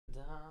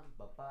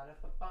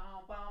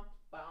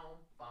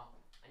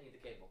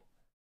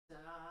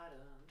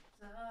Da-dun,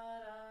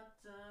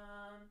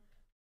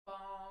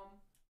 bum,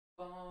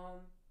 bum,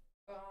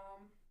 bum.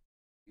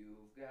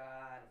 You've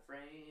got a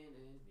friend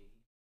in me.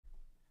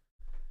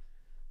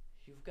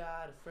 You've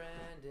got a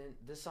friend in.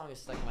 This song is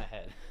stuck in my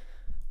head.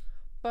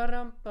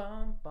 Ba-dum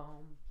bum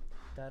bum.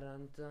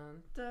 Da-dun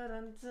dun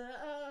da-dun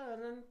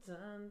da-dun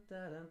dun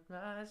da-dun.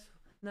 Nice,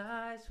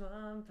 nice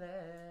one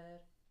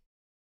bed.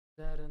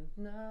 Da-dun,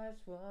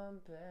 nice one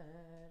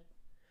bed.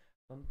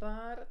 Bum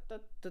ba da da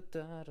da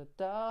da da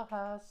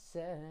dollhouse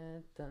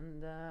said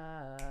dun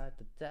da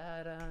da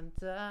da dun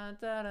da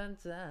da dun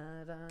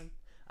da dun.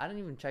 I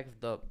didn't even check if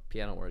the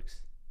piano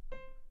works.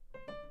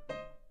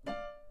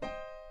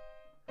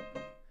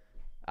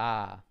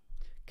 Ah.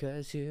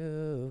 Cause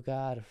you've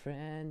got a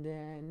friend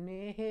in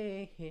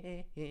me.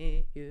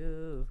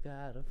 You've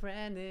got a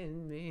friend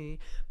in me.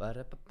 Ba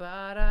da ba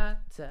ba da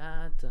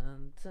da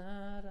dun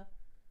da da.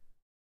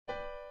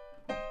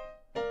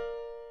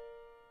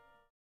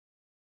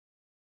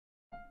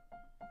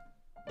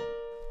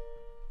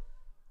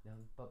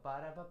 Ba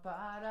ba da ba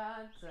ba da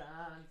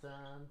dun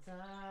dun da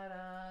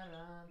da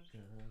dun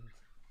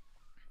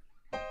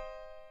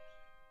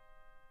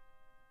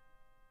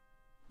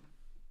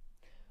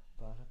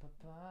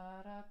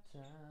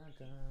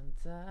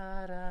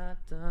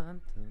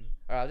dun.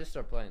 Alright, I'll just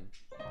start playing.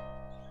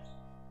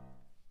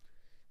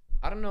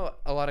 I don't know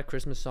a lot of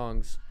Christmas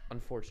songs,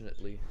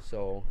 unfortunately,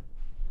 so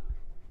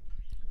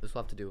this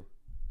will have to do.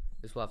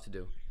 This will have to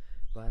do.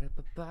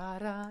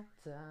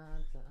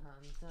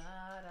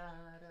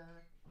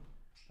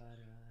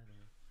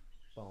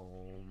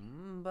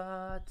 Boom,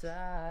 ba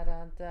da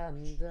da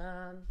dun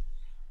dun.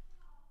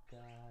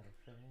 Got a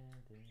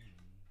friend in me.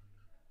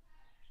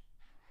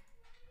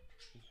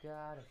 You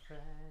got a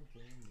friend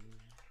in me.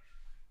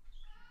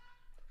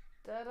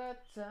 Da da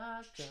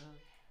da da.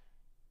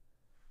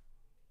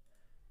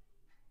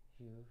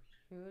 You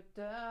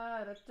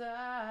da da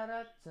da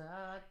da da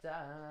da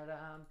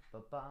da ba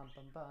bum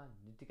bum bum.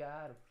 You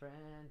got a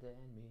friend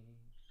in me.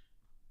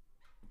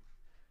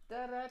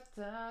 Da da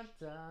da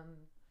dun.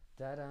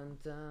 Da dun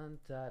dun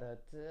da da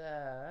da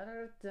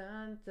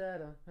dun da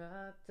da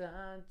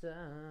dun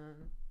dun.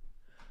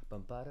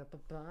 Bum ba da ba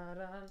ba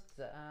da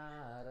da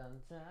dun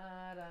da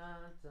da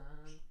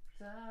dun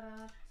da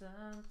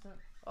dun dun.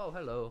 Oh,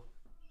 hello.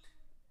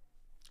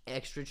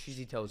 Extra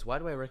cheesy toes. Why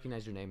do I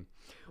recognize your name?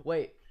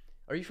 Wait,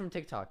 are you from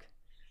TikTok?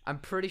 I'm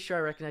pretty sure I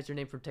recognize your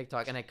name from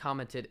TikTok, and I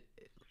commented.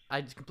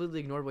 I just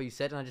completely ignored what you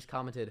said, and I just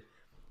commented,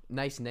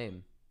 "Nice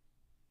name."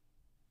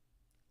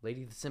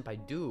 Lady the Simp. I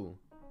do.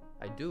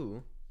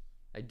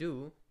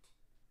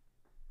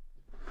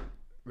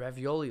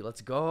 Ravioli.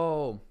 Let's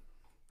go.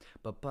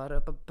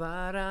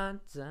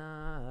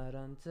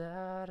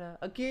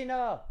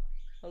 Akina.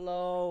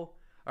 Hello.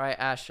 All right,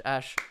 Ash.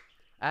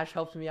 Ash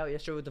helped me out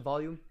yesterday with the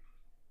volume.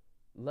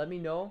 Let me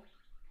know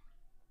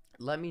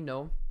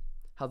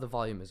how the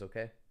volume is,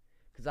 okay?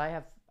 Because I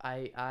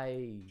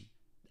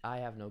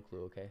have no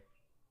clue, okay?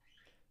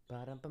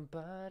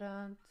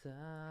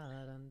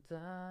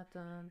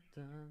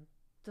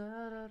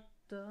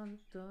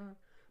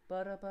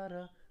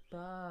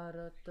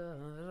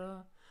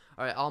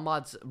 Alright, all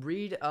mods,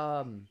 read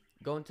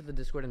go into the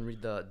Discord and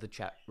read the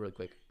chat really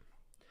quick.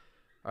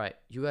 Alright,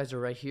 you guys are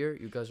right here,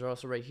 you guys are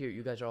also right here,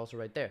 you guys are also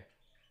right there.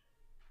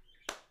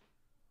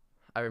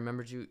 I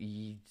remembered you.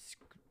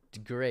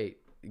 Great.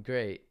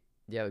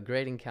 Yeah,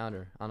 great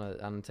encounter on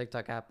a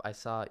TikTok app. I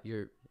saw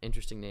your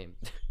interesting name.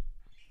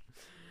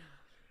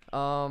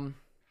 I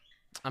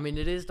mean,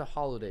 it is the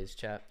holidays,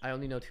 chat. I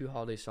only know 2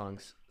 holiday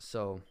songs,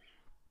 so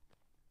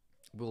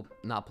we'll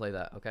not play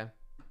that, okay?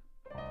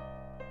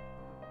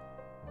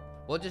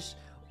 We'll just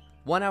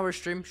 1 hour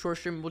stream, short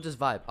stream. We'll just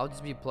vibe. I'll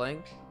just be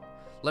playing.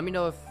 Let me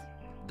know if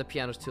the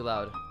piano's too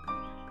loud.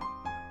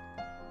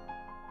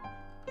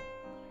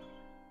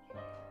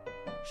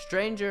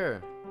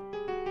 Stranger.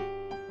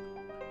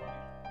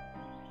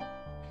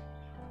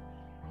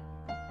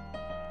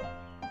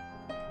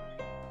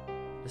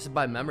 This is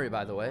by memory,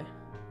 by the way.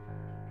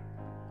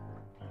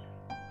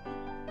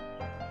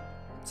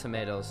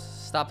 Tomatoes.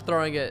 Stop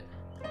throwing it.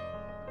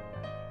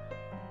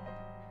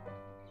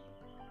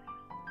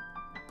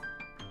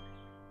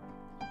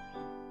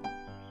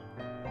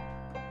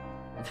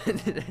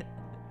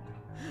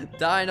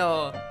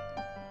 Dino.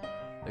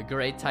 A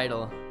great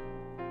title.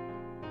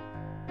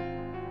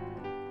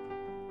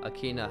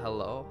 Akina,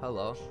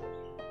 hello.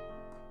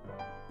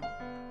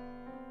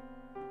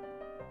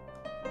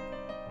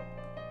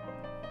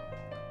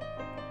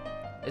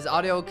 Is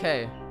audio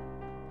okay?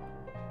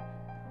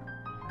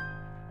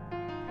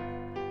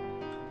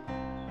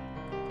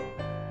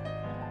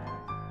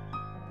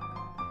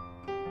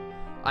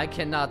 I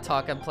cannot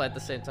talk and play at the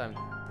same time.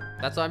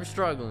 That's why I'm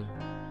struggling.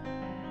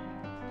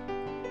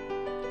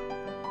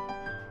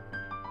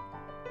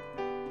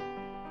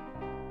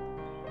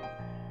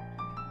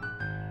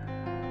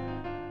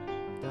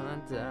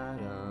 Dun, dun,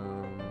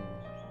 dun.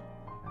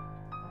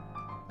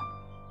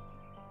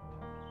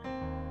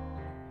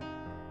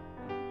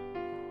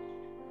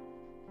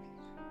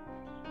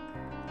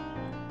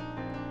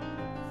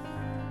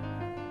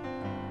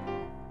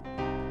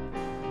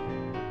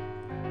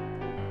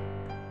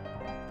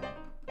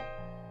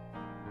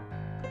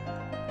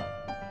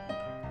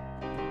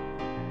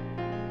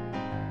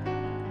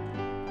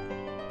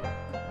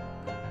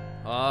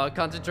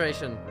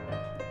 Concentration.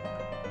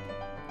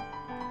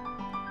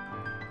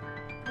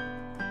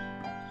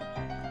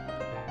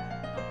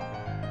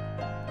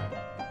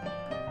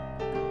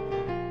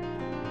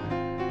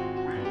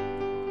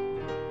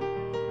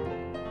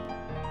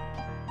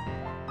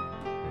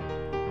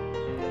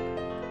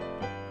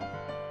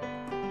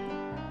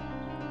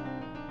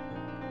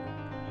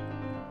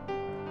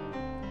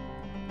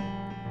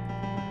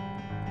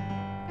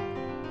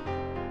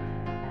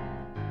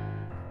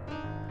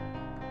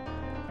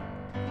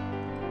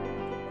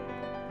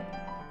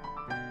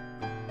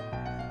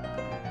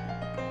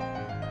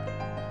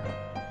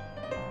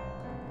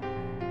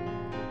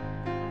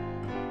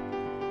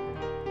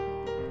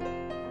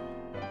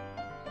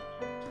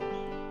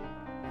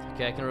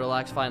 Okay, I can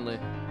relax finally.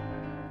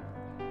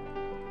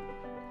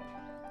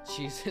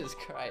 Jesus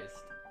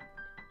Christ.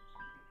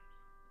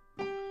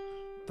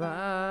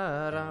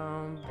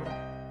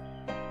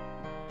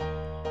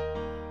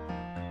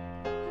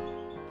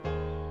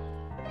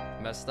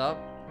 Messed up.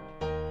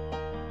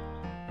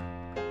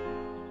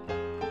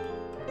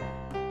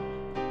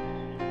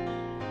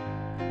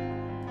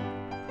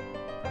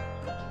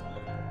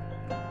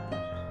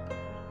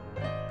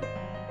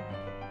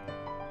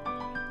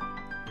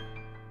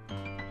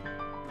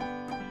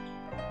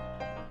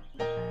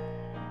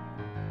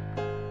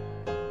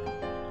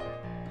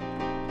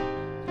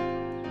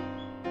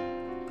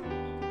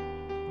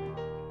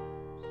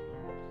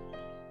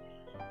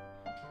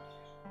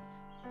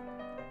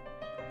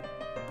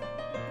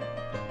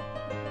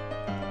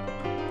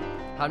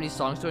 How many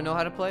songs do I know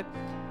how to play?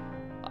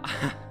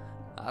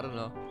 I don't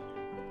know.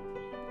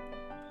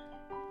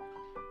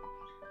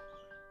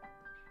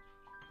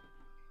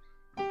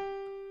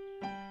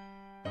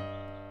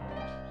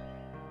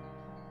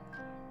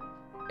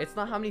 It's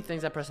not how many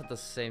things I press at the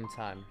same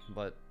time,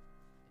 but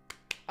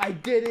I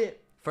did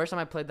it. First time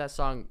I played that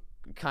song,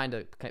 kind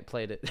of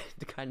played it.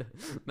 Kind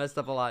of messed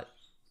up a lot.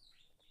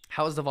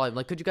 How was the volume?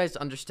 Like, could you guys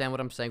understand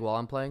what I'm saying while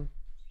I'm playing?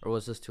 Or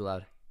was this too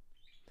loud?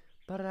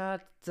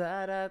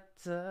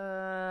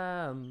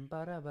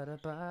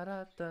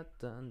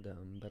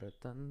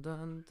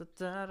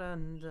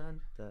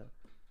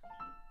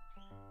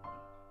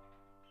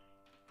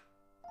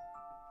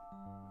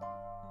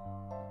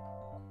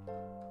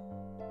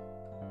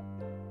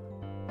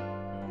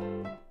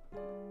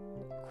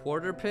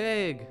 Quarter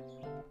pig.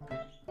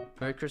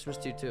 Merry Christmas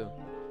to you too.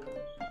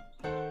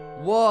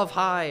 Wolf,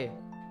 hi.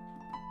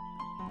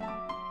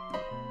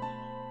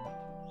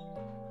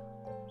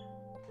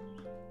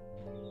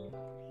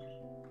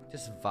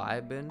 Just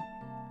vibing.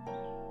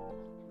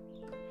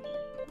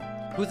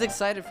 Who's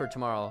excited for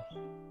tomorrow?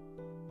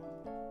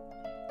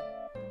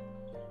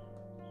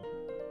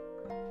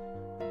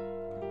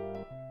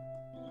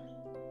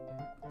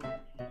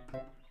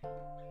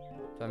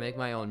 Do I make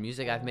my own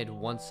music? I've made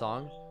one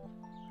song.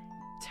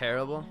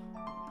 Terrible.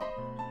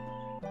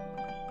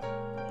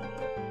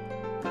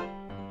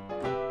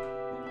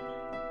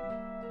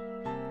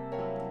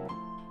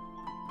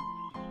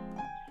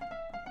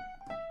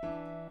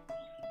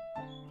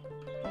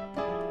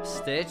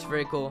 Stitch,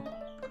 very cool.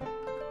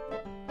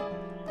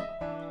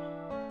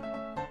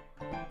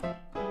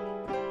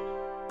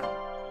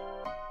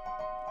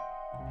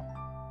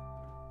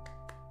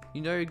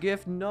 You know your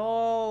gift?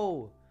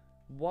 No!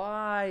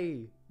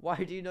 Why?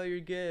 Why do you know your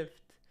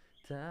gift?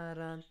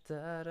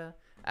 Ta-da-ta-da.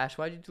 Ash,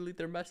 why'd you delete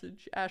their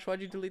message? Ash, why'd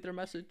you delete their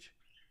message?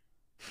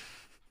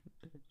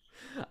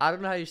 I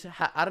don't know how you say,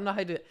 I don't know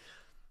how to.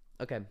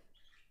 Okay.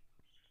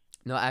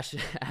 No, Ash,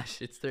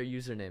 Ash, it's their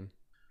username.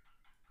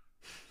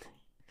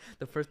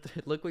 The first,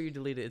 look what you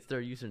deleted. It's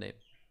their username.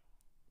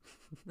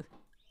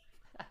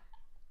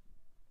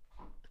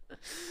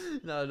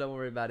 No, don't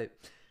worry about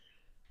it.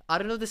 I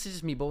don't know if this is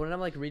just me, but when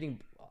I'm like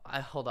reading,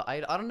 hold on.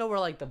 I don't know where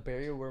like the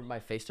barrier where my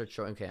face starts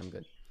showing. Okay, I'm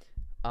good.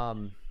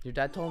 Your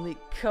dad told me.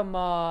 Come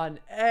on,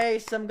 hey,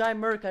 some guy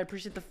Merc. I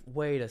appreciate the.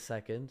 Wait a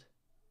second.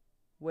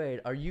 Wait,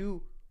 are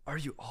you?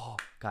 Oh,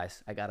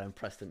 guys, I gotta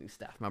impress the new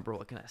staff member.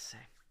 What can I say?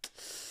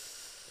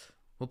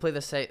 We'll play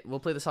the We'll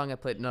play the song I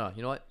played. No,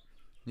 you know what?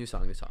 New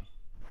song. New song.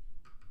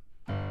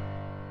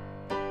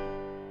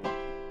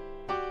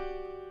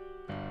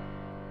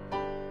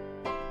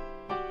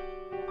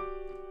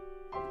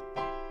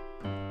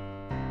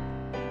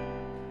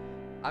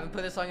 I haven't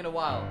played this song in a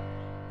while.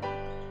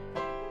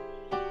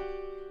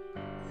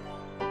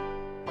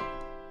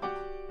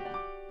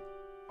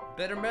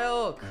 Bitter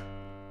milk.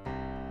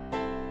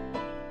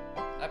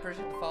 I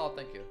appreciate the follow.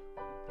 Thank you.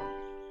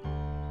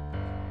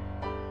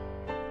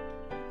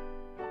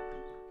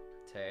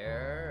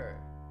 Tear.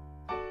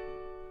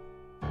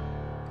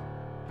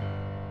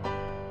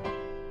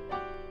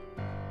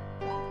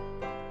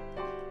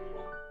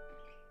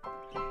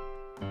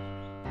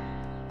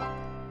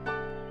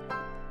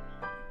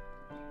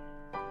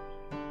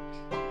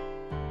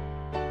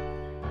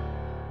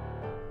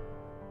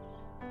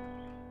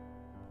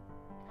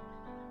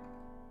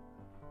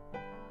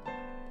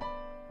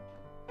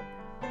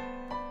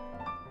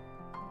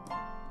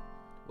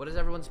 What is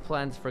everyone's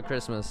plans for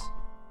Christmas?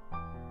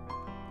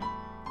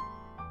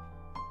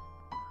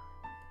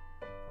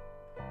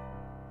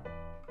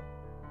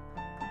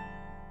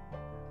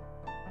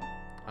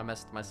 I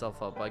messed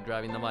myself up by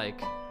grabbing the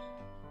mic.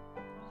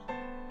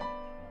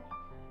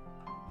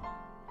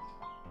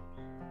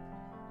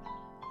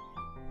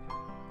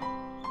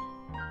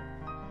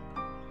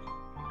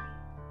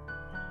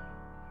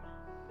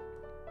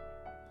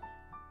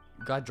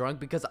 Got drunk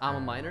because I'm a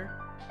minor?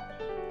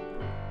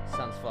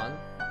 Sounds fun.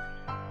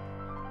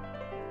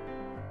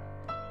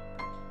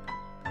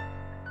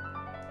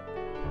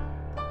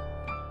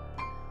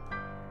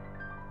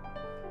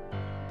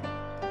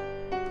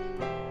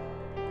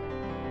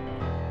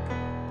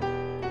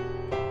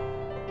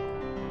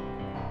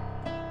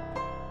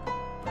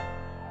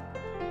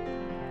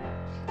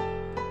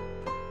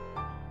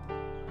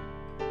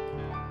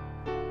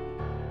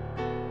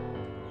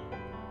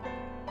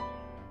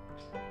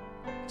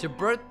 It's your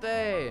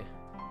birthday!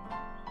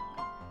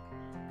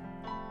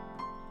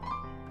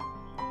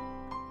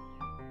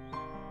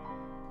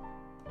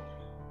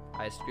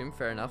 Ice cream,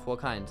 fair enough. What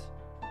kind?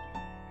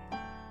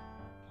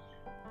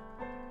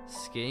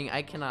 Skiing?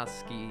 I cannot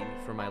ski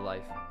for my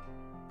life.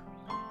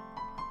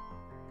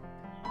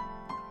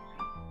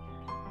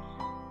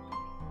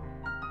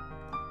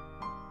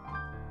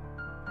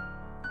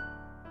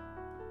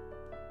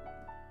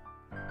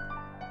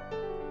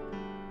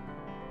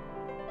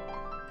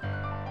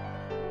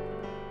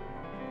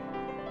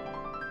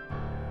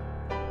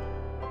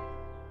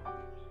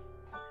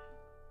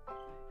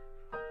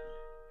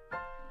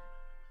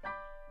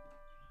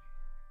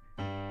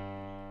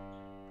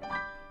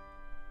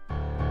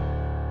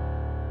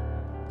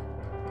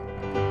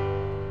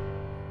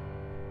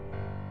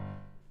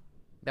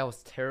 That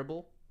was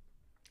terrible.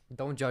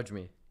 Don't judge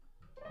me.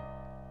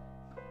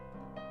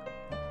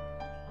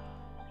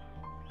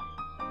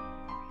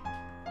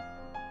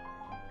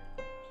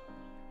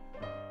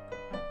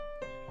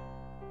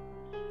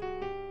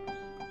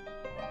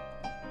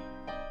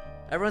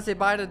 Everyone say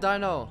bye to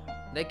Dino.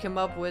 They came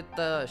up with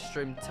the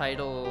stream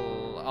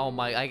title. Oh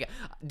my,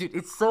 dude,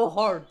 it's so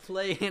hard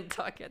playing and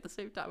talking at the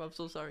same time. I'm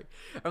so sorry.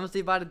 Everyone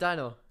say bye to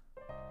Dino.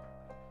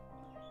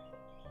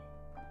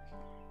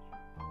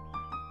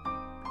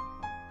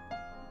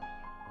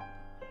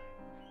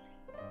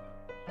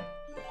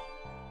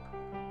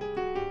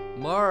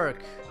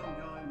 Mark. Some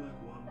guy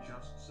Merc1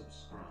 just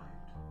subscribed.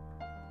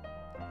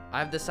 I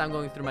have the sound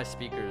going through my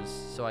speakers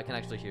so I can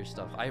actually hear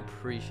stuff. I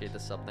appreciate the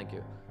sub, thank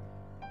you.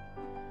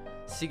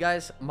 See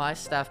guys, my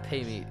staff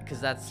pay me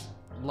because that's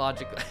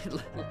logical.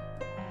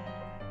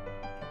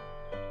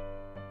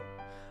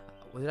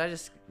 Did I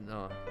just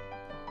no?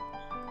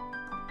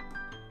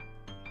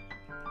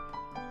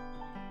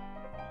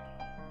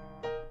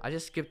 I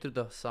just skipped through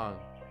the song.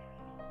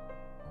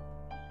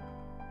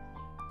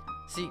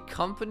 See,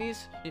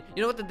 companies, you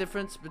know what the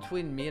difference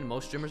between me and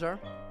most streamers are?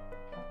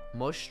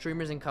 Most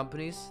streamers and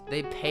companies,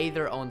 they pay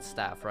their own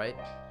staff, right?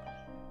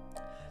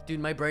 Dude,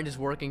 my brain is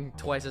working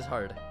twice as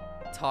hard,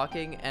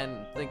 talking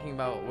and thinking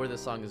about where the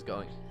song is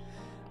going.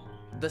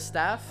 The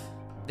staff,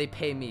 they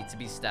pay me to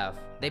be staff.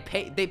 They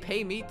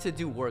pay me to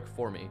do work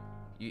for me.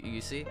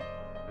 You see?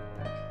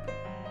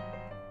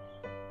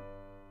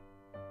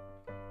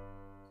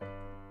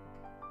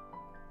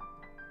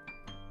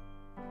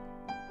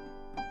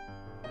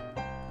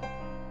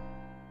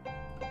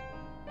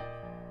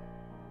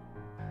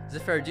 Is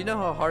it fair? Do you know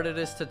how hard it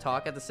is to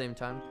talk at the same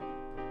time?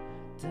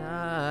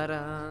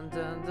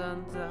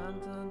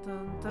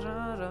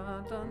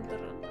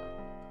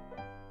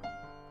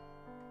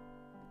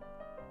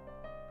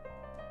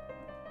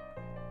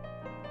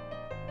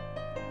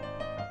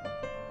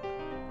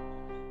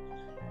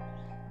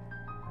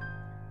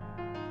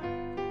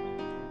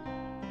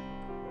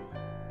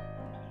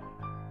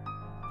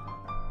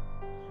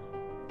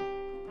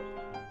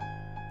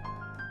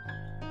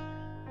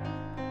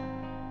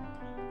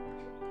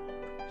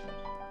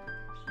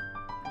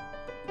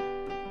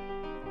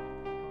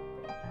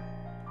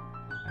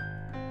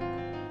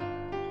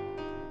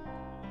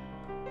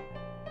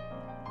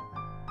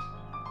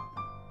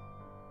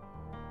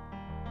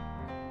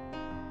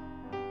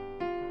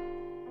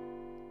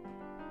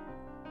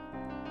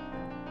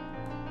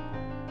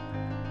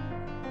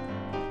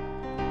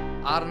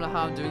 I don't know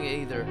how I'm doing it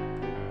either.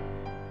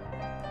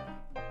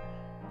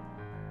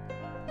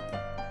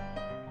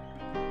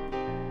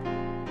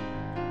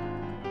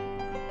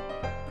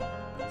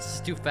 This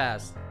is too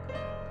fast.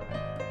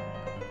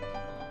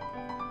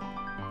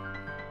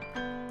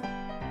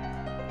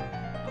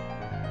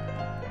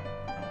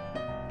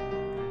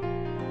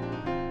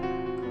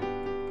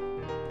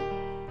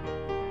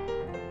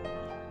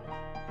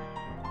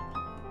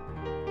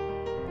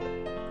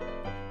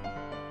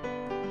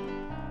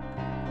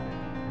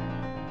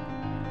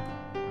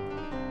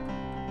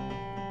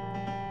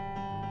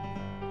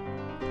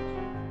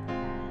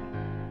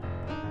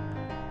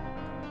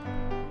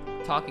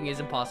 Talking is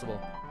impossible.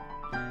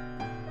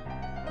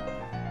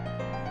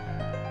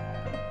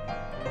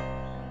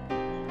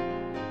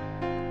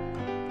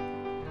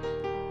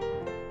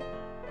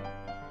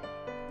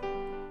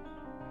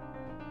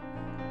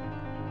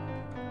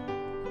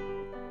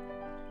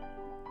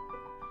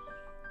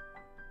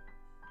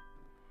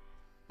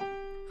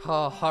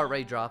 Oh, heart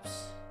rate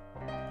drops.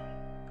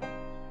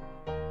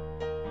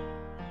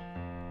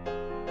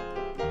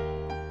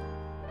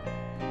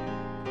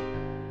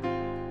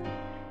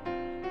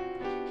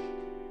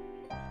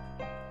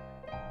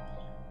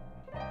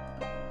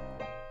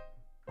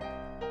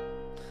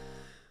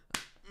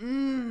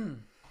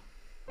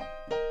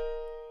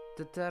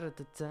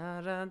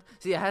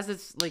 See, it has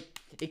its like,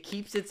 it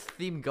keeps its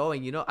theme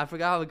going. You know, I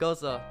forgot how it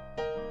goes though.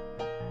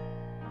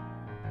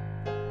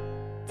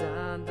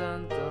 Dun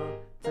dun dun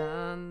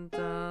dun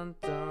dun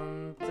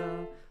dun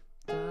dun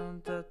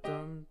dun dun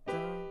dun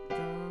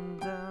dun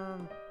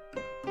dun.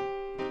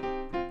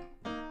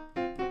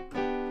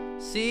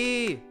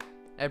 See,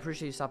 I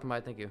appreciate you stopping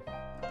by. Thank you.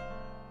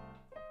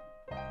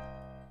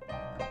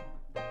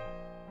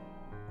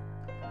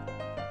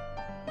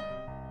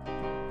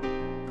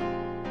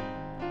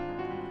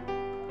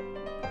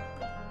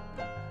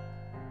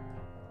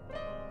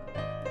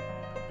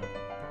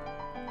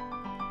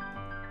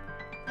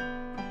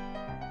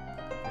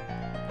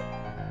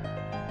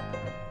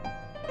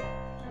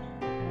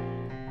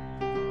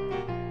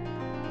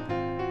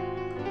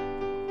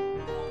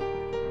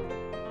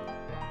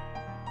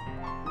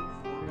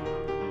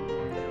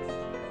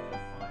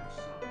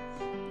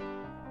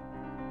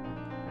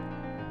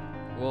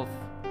 Wolf,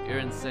 you're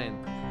insane.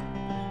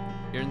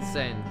 You're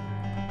insane.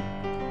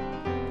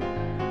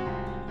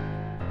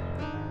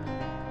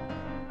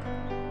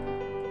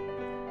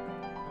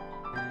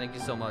 Thank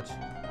you so much.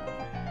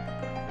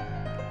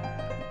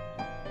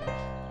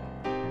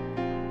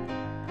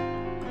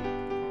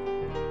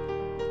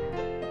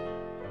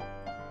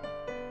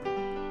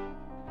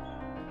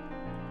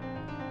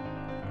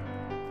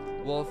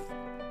 Wolf,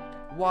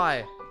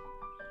 why?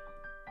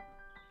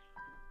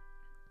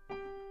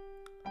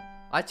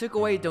 I took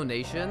away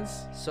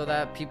donations so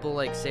that people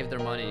like save their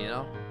money, you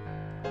know?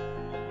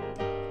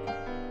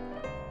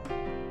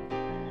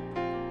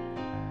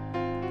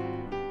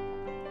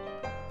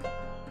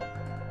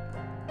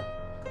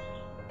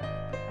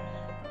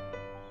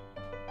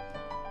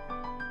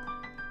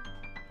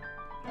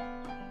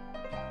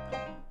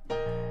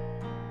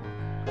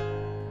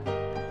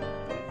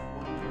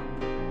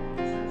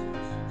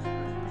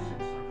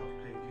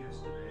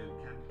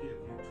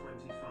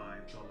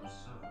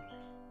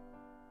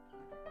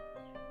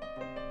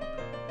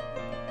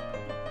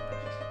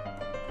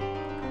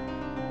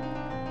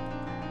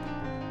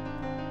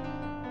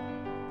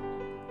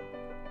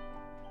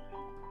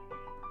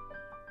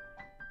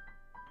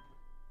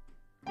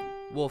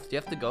 Wolf, do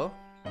you have to go?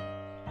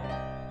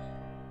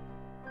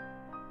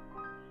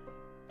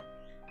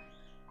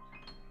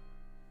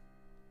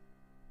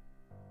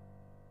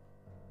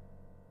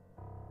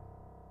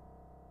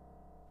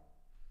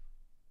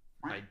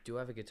 I do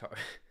have a guitar.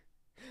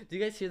 Do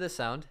you guys hear the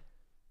sound?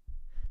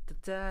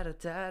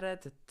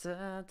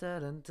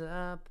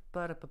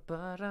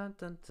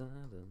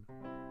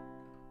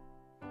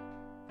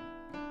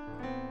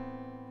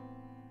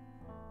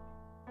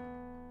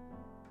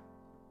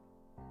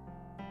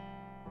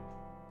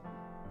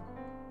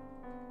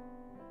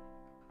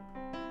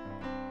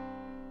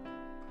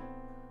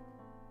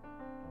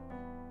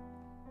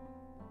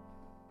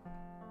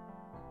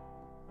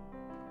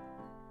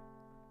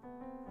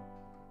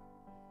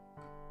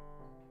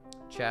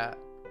 Chat,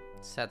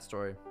 sad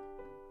story.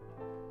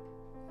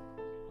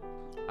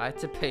 I had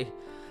to pay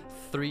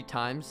 3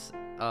 times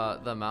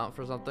the amount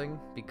for something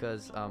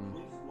because Wolf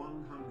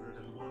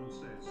 101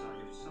 says I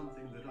have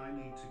something that I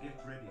need to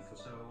get ready for,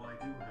 so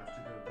I do have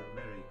to go. But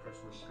Merry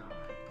Christmas,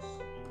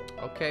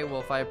 guys. okay,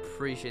 Wolf, I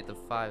appreciate the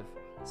 5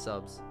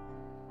 subs.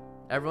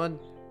 Everyone,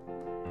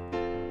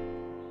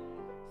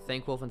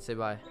 thank Wolf and say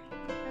bye.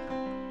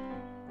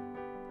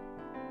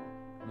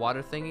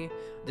 Water thingy,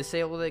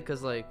 disabled it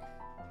because like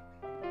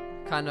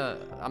kind of,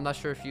 I'm not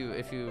sure if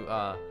you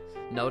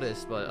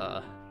noticed,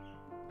 but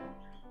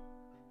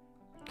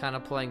kind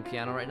of playing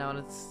piano right now, and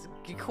it's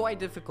quite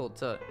difficult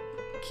to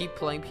keep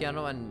playing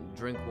piano and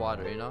drink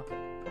water, you know?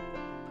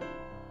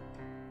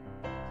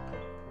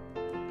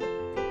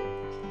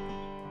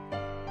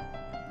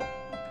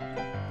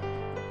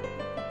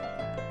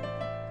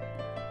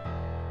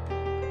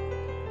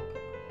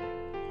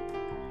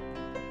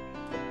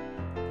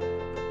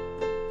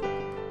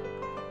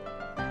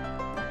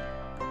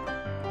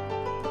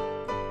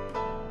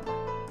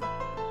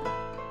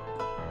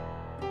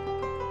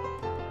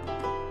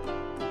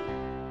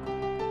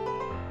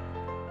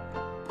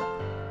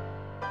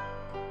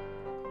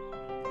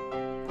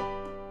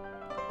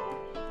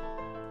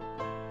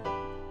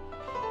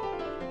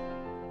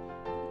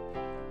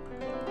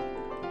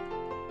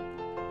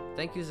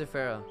 Thank you,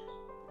 Zafira.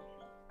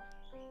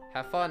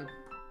 Have fun.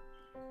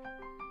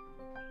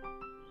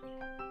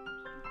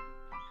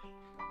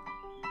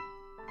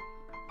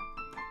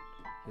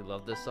 You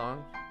love this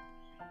song?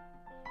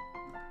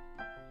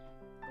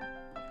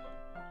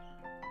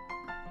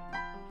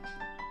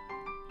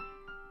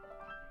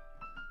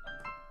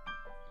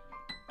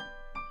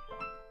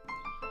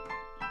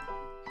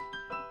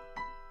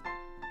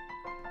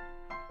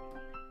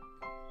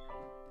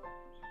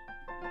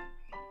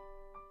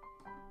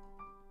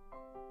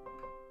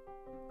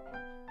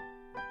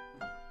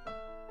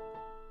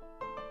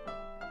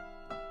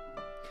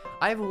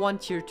 I have one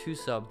tier 2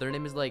 sub. Their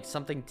name is like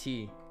something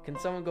T. Can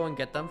someone go and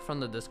get them from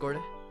the Discord?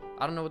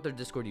 I don't know what their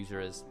Discord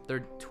user is. Their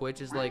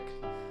Twitch is like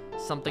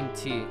something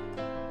T.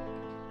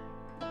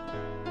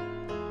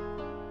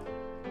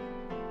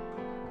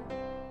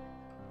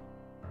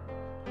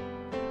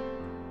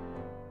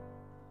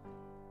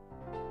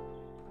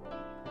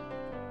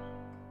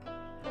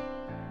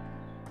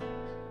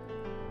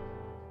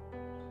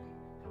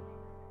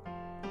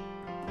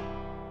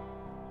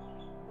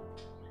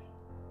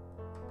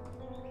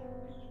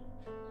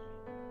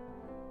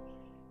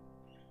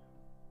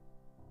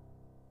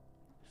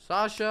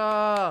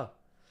 Sasha!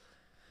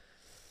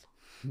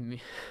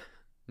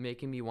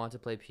 Making me want to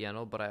play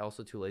piano, but I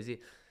also too lazy.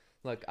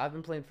 Look, I've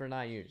been playing for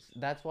 9 years.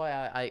 That's why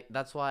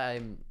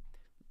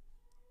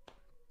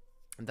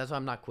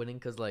I'm not quitting,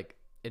 because like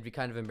it'd be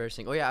kind of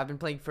embarrassing. Oh yeah, I've been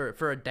playing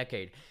for a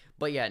decade.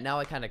 But yeah, now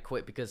I kind of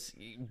quit because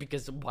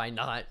why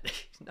not?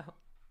 No.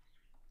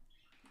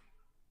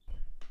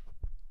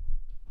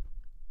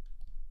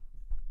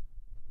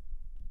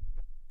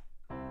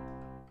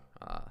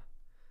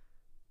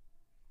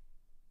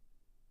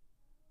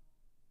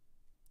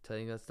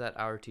 Telling us that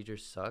our teacher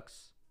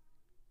sucks.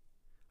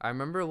 I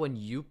remember when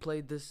you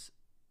played this.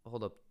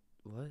 Hold up.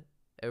 What?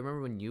 I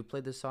remember when you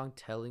played this song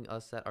telling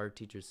us that our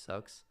teacher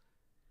sucks.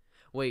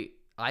 Wait,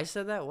 I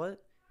said that?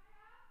 What?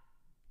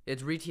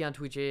 It's Riti on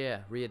Twitch.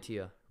 Yeah.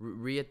 Riatia.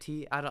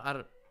 Riati. I don't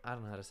know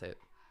how to say it.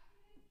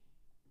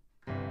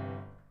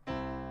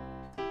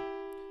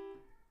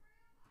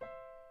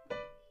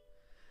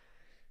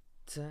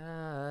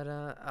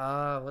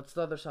 What's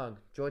the other song?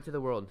 Joy to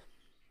the World.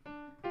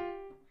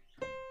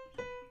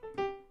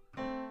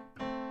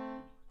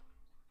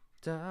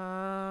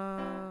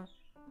 I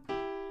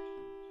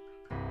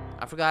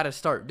forgot how to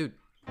start, dude.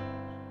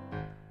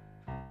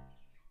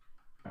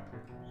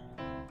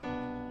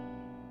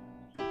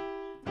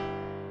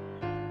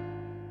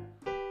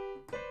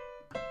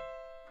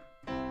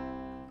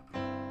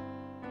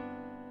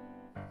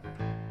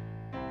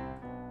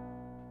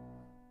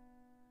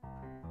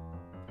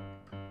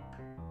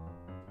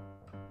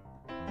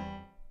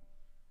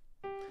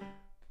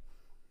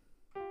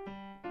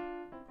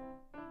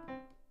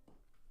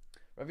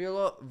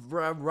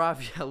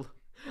 Raviello.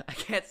 I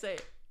can't say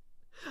it.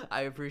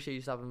 I appreciate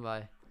you stopping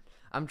by.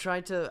 I'm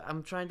trying to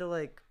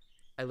like.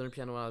 I learned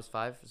piano when I was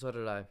 5. So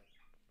did I.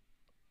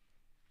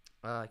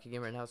 I can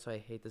game right now, so I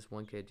hate this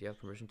one kid. Do you have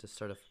permission to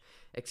start a?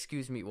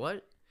 Excuse me,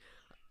 what?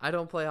 I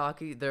don't play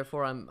hockey,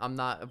 therefore I'm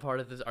not a part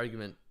of this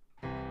argument.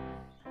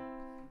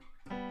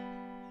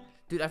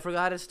 Dude, I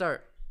forgot to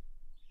start.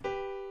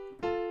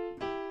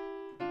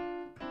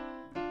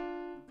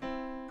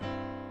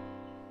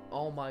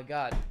 Oh my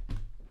god.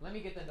 Let me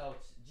get the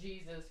notes.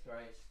 Jesus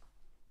Christ.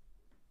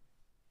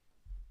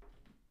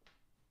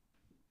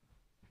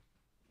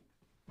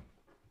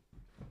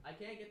 I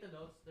can't get the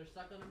notes. They're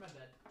stuck under my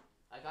bed.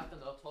 I got the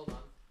notes. Hold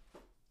on.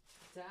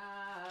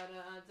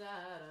 Da-da-da-da.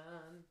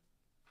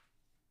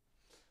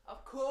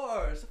 Of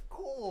course. Of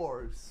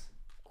course.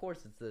 Of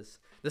course it's this.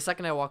 The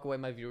second I walk away,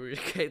 my viewer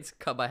gets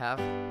cut by half.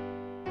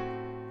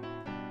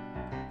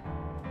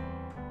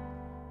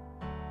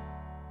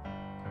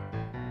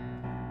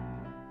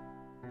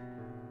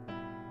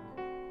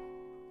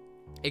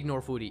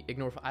 Ignore foodie.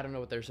 Ignore. I don't know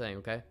what they're saying,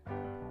 okay?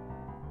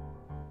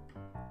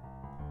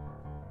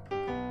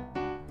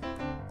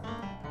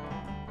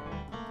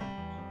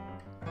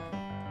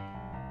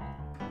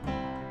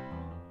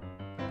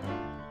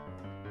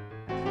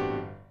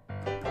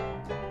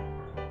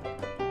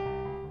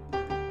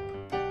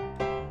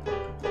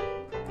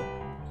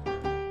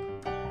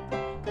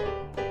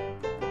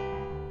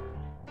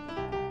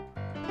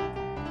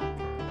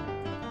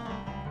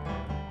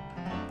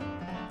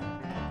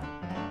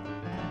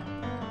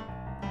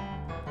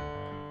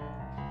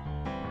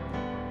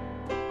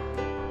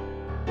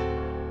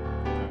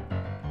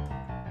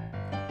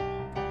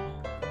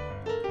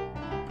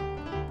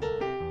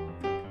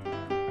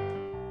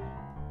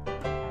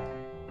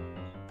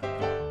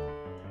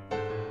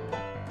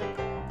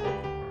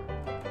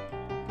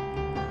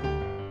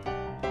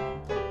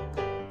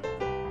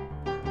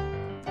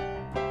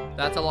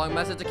 That's a long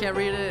message. I can't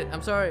read it.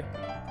 I'm sorry.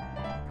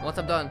 Once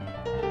I'm done.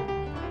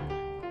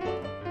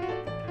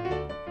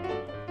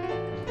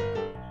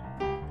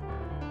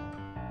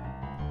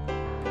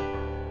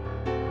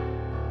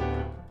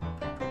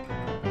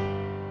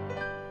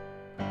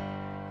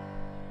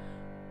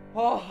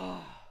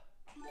 Oh.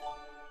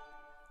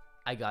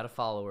 I got a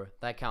follower.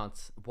 That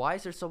counts. Why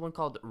is there someone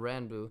called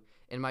Ranbu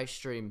in my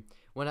stream?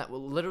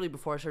 Literally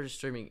before I started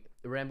streaming,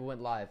 Ranbu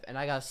went live, and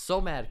I got so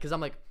mad because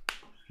I'm like,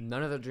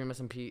 none of the Dream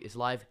SMP is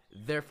live,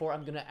 therefore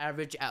I'm gonna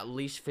average at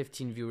least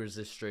 15 viewers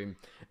this stream.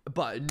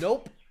 But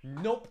nope,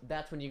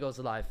 that's when he goes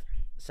live.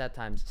 Sad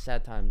times,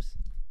 sad times.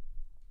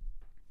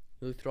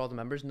 You look through all the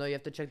members? No, you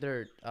have to check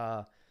their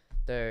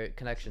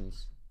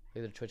connections,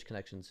 like their Twitch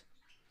connections.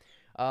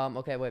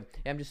 Okay, wait.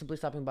 Yeah, I'm just simply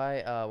stopping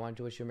by. Wanted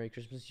to wish you a Merry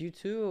Christmas. You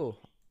too.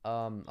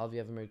 All of you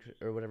have a Merry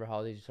or whatever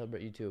holidays you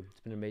celebrate. You too. It's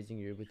been an amazing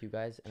year with you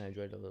guys, and I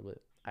enjoyed it a little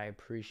bit. I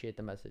appreciate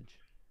the message.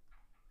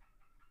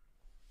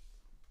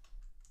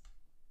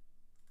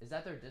 Is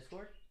that their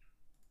Discord?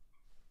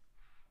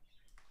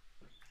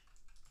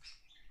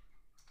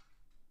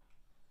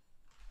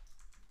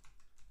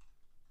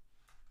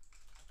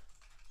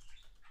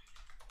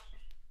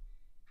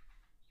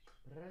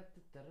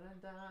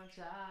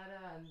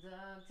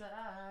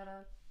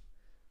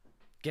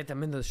 Get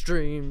them in the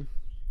stream.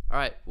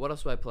 Alright, what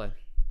else do I play?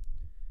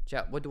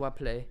 Chat, what do I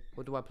play?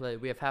 What do I play?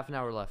 We have half an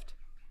hour left.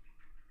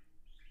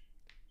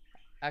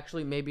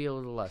 Actually, maybe a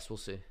little less. We'll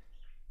see.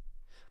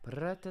 What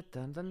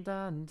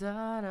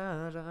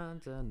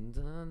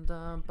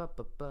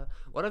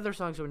other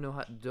songs do I know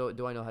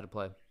how to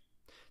play?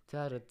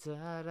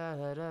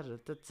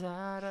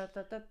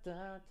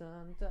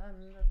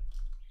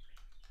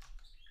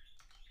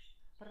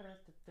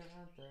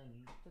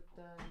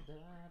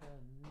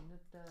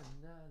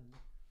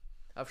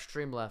 Of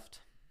stream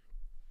left.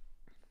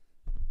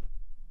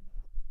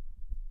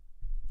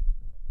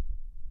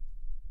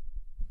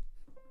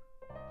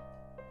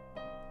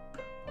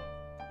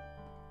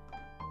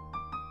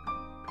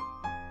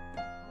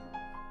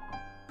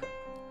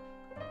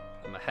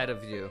 I'm ahead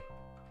of you.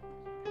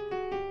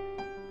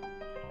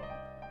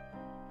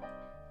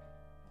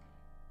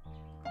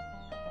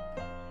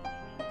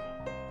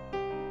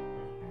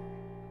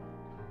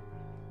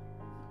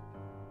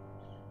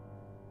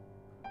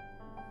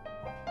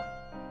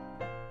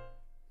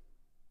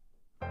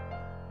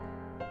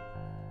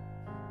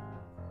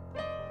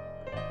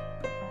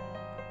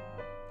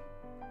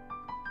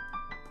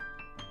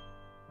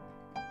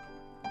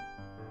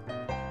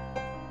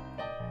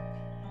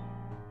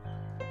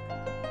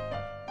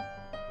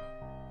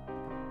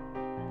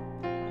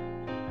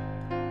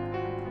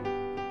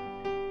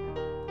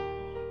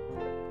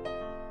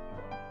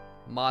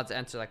 Mods,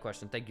 answer that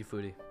question. Thank you,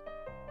 Foodie.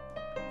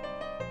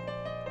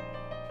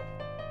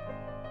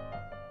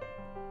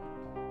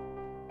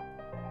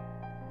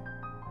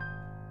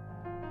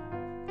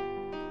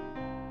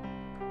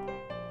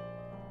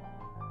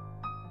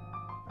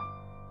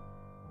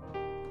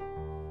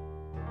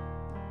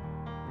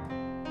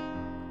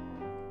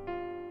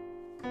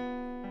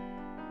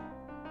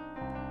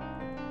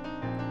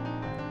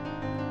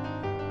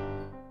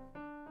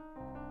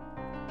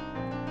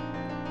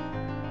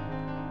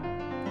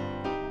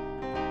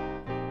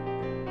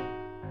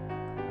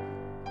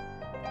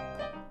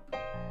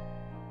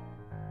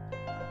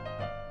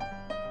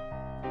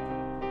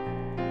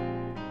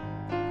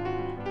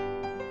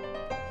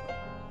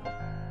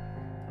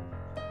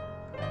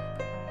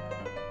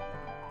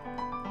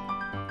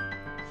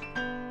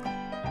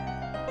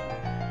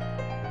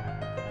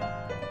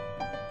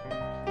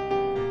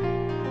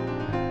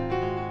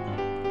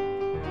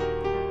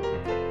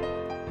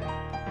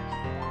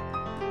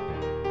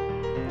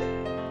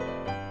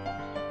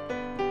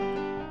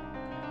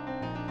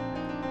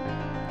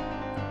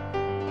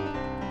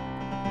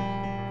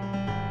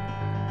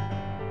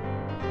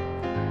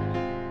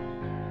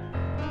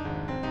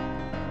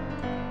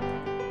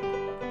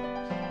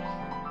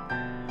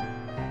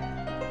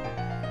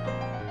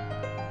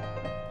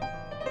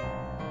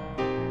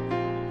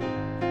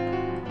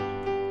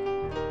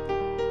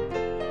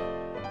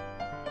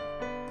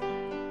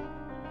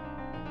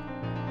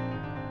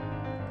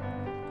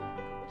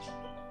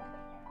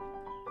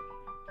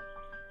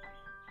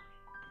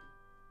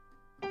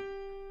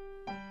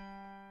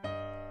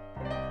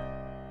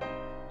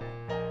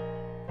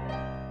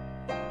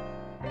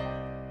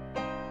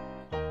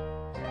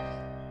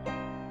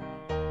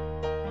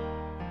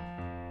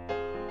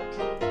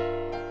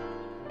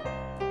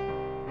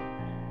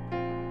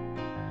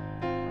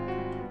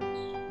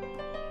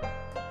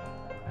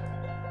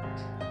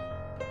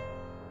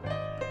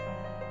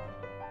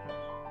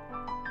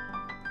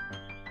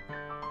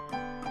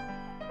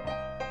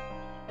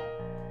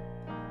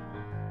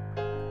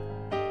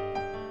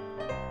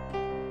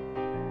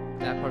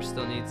 That part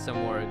still needs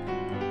some work.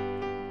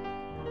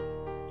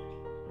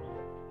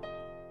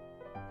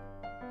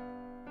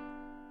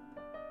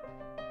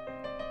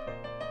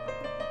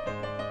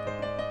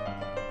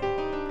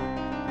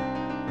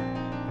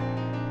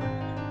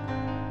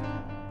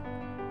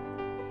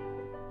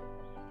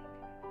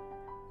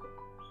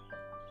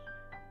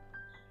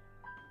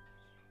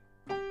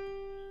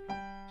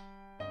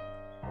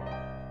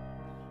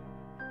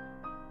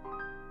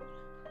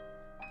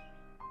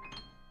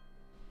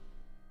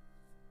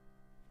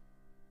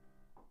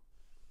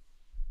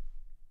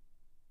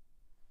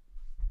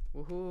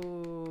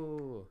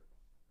 Woohoo!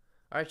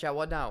 Alright, chat,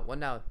 what now? What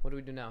now? What do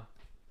we do now?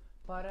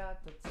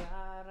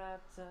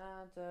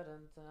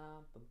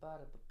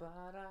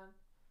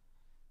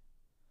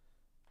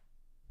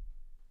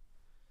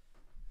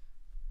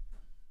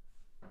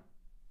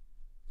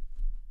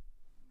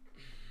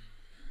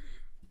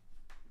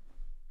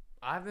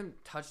 I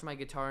haven't touched my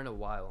guitar in a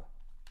while.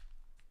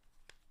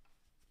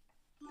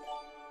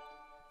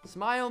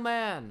 Smile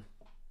Man!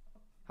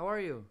 How are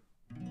you?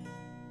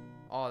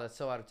 Oh, that's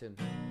so out of tune.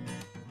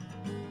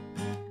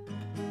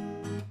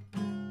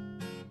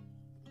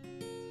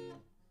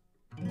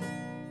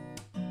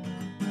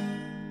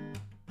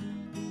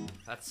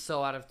 That's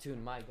so out of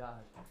tune, my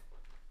god.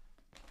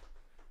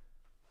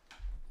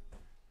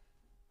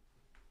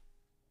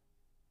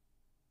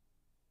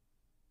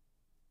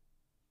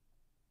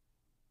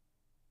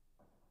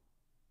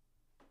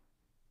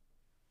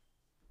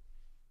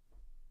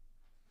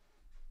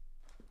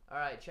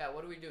 Alright, chat,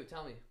 what do we do?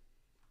 Tell me.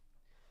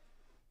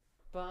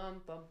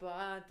 Bum bum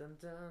ba dum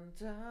dum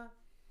da.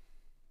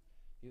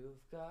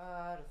 You've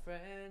got a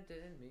friend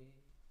in me.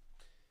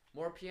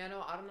 More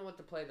piano? I don't know what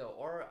to play though.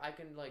 Or I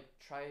can like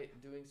try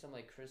doing some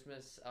like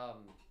Christmas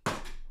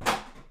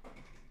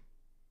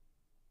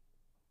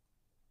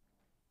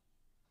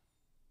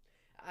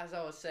as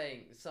I was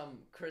saying, some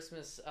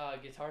Christmas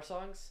guitar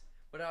songs.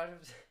 But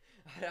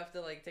I'd have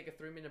to like take a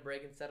 3-minute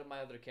break and set up my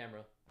other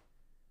camera.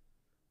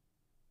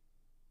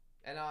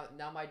 And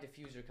now my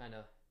diffuser kind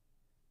of,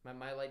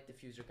 my light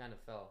diffuser kind of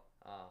fell.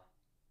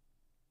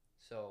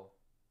 So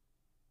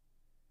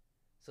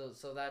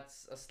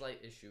that's a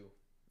slight issue.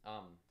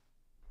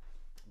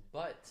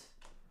 But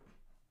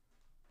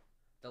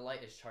the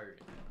light is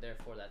charging,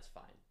 therefore that's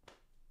fine.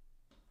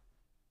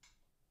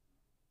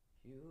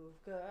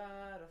 You've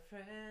got a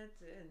friend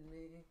in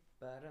me.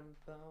 Ba-dum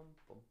bum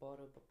bum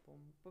ba-dum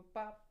bum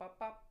ba ba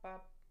ba ba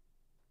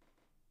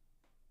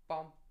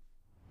bum.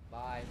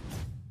 Bye.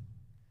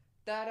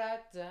 Da da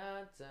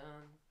da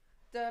dun.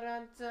 Da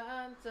dun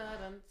dun da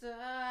dun da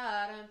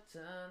dun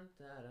dun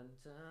da dun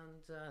dun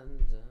dun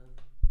dun.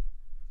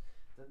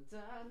 Dun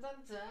dun dun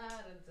da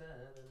dun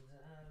dun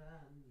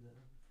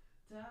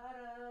dun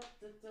dun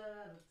da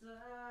da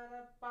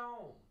da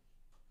boom.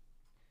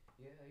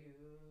 Yeah,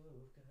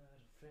 you've got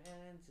a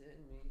friend in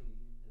me.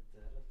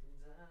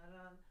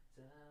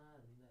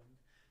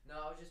 No,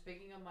 I was just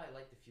picking up my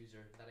light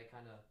diffuser that I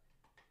kind of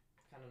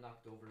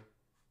knocked over.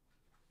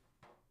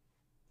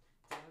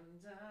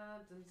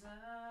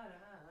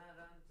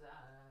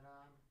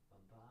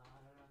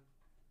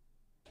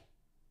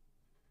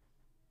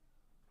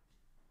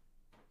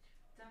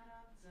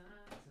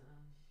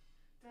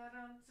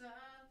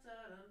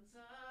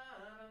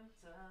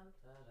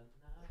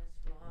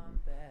 Nice one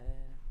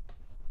bed.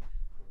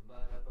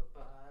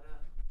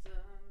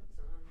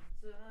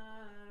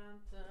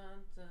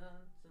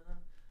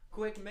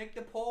 Quick, make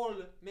the poll.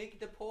 Make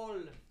the poll.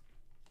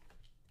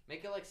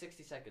 Make it like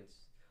 60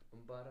 seconds.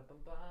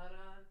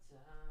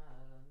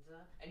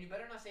 And you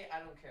better not say I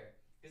don't care.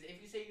 Because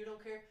if you say you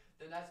don't care,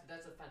 then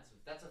that's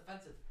offensive. That's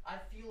offensive. I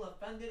feel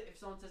offended if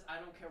someone says I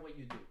don't care what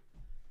you do.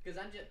 Because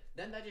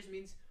then that just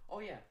means, oh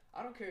yeah,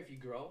 I don't care if you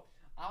grow.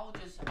 I'll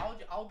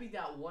be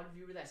that one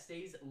viewer that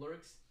stays,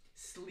 lurks,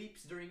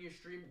 sleeps during your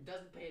stream,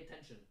 doesn't pay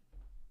attention.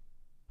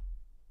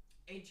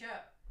 Hey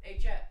chat,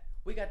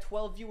 we got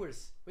 12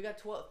 viewers. We got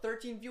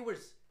 13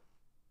 viewers.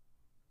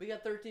 We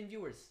got 13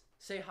 viewers.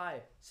 Say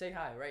hi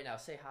right now.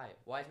 Say hi.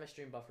 Why is my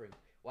stream buffering?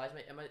 Why is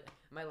am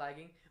I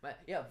lagging?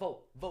 Yeah,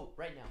 vote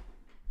right now.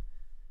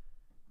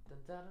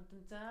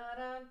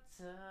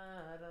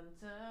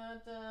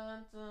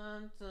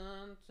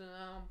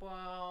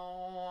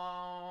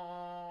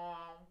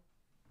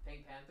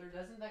 Pink Panther,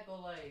 doesn't that go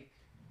like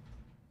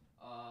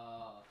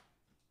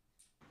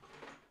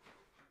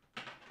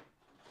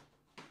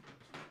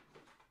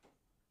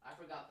I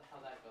forgot how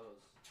that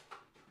goes.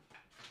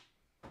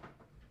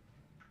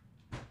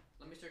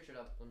 Let me search it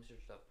up.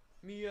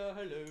 Mia,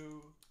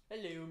 hello.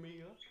 Hello,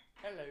 Mia.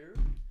 Hello.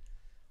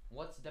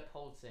 What's the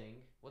poll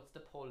saying?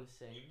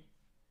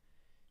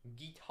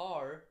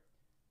 Guitar.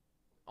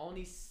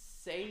 Only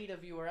 8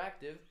 of you are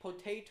active.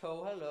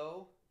 Potato,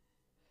 hello.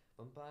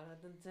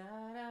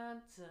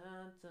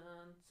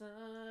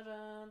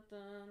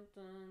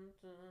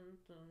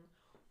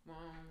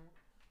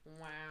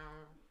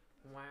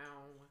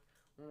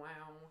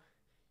 Wow.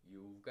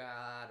 You've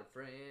got a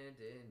friend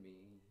in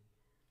me.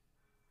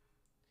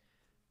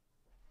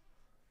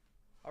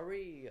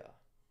 Aria.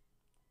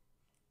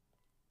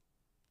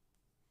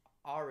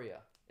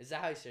 Is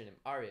that how you say your name?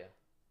 Aria.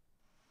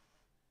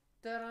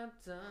 Dun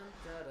dun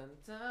dun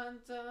dun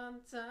dun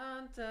dun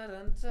dun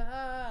dun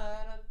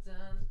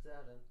dun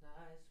dun.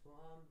 Nice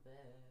one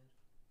bed.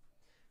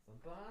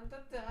 Dun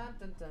dun dun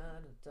dun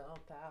dun.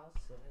 Don't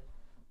pause it.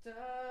 Dun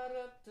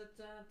dun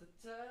dun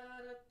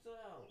dun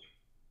dun.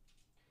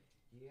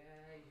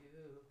 Yeah,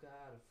 you've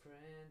got a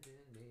friend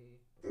in me.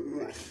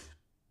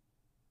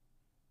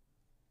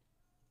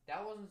 That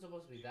wasn't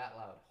supposed to be that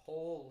loud.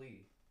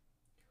 Holy.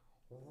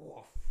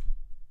 Woof.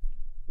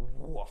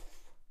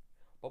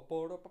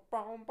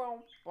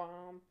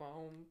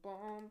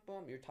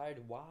 You're tired.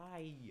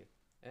 Why?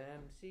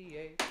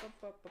 MCA.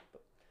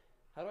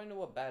 How do I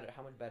know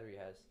how much battery it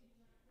has?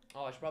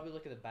 Oh, I should probably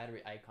look at the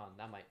battery icon.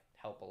 That might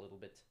help a little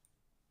bit.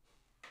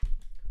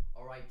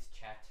 Alright,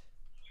 chat.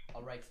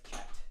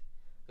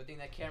 Good thing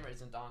that camera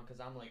isn't on because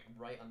I'm like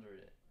right under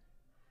it.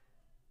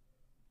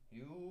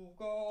 You've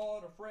got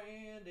a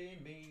friend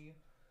in me.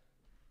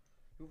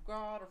 You've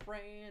got a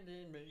friend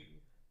in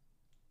me.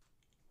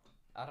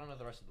 I don't know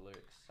the rest of the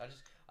lyrics.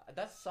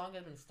 That song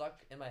has been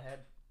stuck in my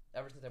head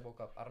ever since I woke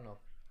up. I don't know.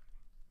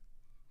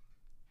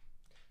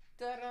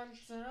 Dun,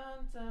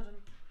 dun,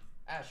 dun.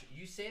 Ash,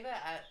 you say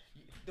that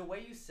the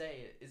way you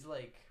say it is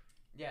like,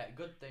 yeah,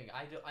 good thing.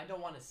 I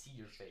don't want to see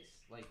your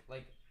face. Like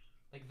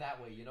that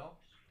way, you know?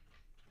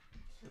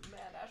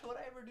 Man, Ash,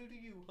 what'd I ever do to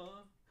you,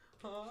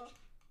 huh?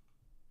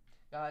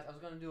 Guys, I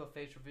was gonna do a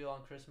face reveal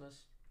on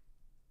Christmas,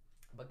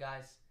 but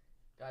guys,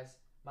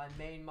 my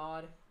main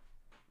mod,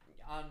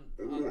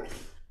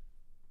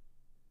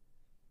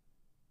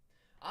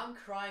 I'm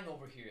crying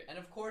over here, and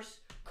of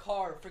course,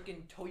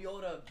 freaking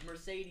Toyota,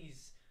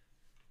 Mercedes,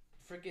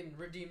 freaking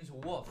redeems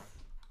woof.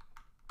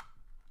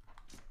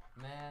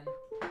 Man,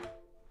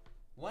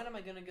 when am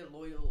I gonna get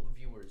loyal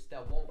viewers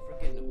that won't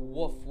freaking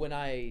woof when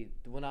I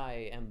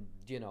am,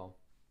 you know?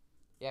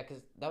 Yeah,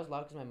 cause that was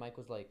loud because my mic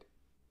was like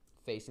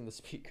facing the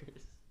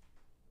speakers.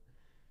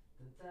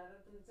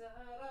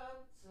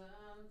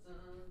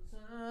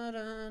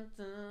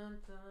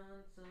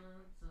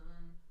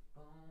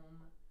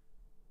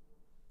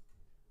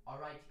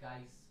 Alright,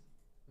 guys.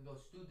 We go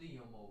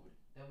studio mode.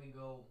 Then we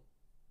go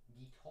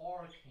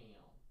guitar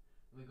cam.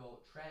 We go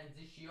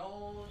transition.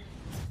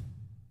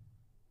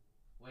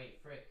 Wait,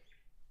 frick.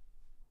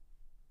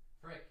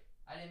 Frick.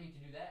 I didn't mean to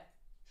do that.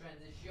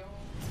 Transition.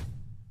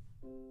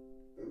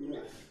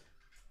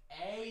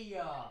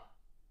 Hey.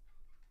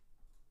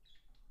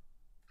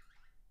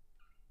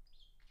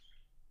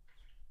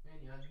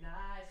 And your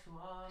nice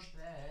one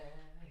bed.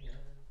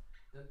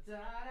 Da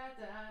da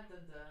da da da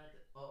da.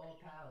 Old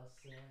pal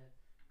said,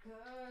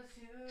 'cause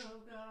you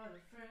got a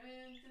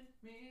friend in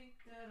me.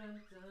 Da da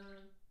da.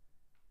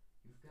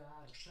 You've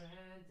got a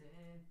friend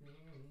in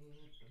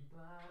me.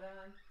 Ba da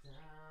da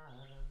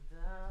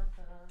da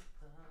da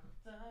da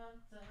da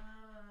da.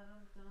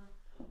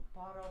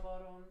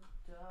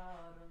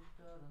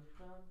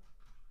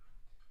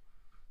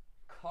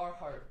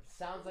 Carhartt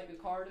sounds like a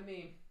car to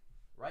me,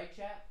 right,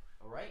 chat?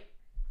 All right,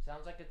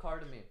 sounds like a car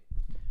to me.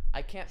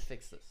 I can't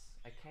fix this.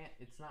 I can't.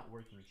 It's not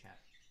working, chat.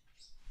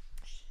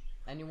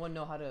 Anyone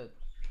know how to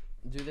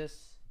do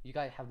this? You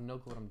guys have no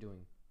clue what I'm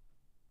doing.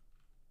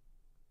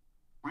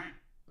 I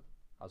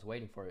was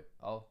waiting for it.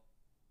 Oh.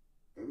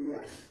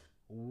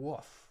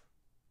 Woof.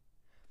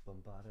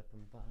 Bum bada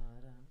bum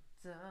bada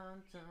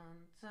dun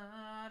dun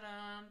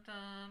dun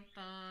dun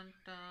dun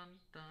dun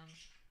dun.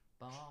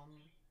 Bum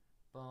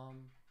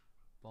bum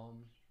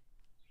bum.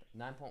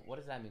 9 point. What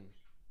does that mean?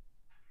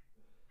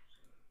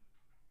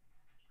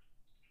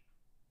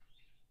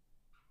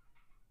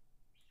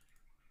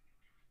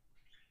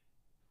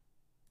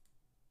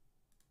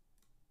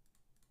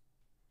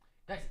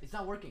 Guys, it's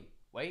not working.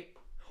 Wait.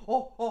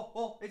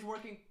 Oh, it's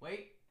working.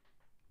 Wait.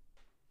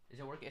 Is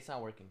it working? It's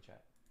not working,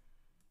 chat.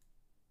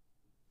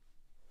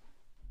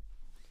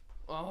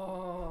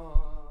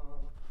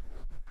 Oh.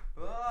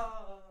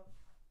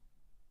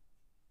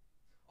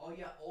 Oh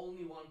yeah,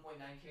 only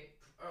 1.9k.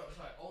 Oh,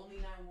 sorry, only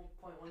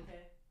 9.1k.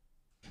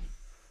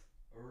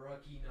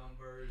 Rookie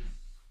numbers.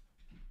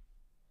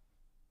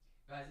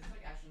 Guys, it's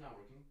like actually not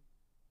working.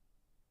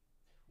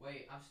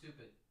 Wait, I'm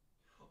stupid.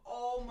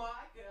 Oh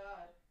my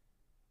god.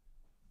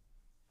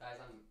 Guys,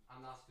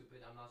 I'm not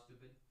stupid. I'm not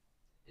stupid.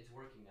 It's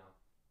working now.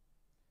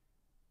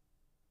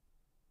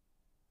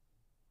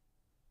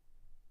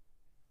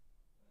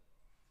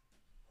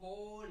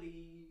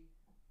 Holy,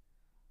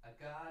 I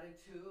got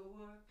it to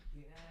work.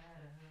 Yeah.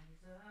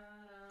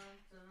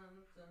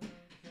 Boom,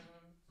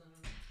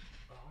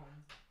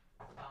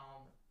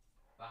 boom,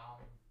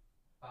 boom,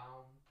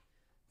 boom.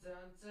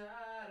 Dun da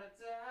da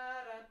da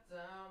da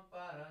dun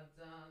ba da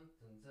dun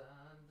dun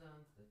dun dun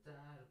da da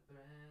da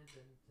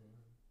Brandon dun.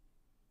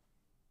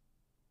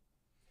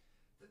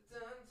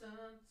 Dun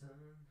dun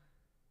dun.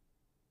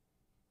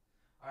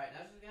 All right,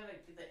 now just gotta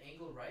get the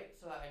angle right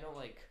so that I don't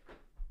like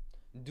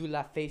do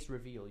la face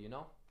reveal, you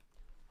know?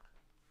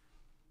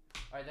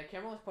 All right, that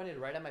camera was pointed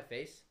right at my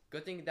face.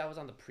 Good thing that was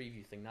on the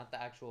preview thing, not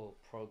the actual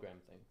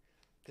program thing.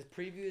 Because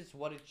preview is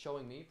what it's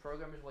showing me.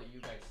 Program is what you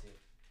guys see.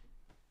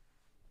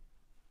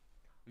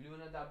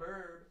 Luna da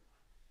bird.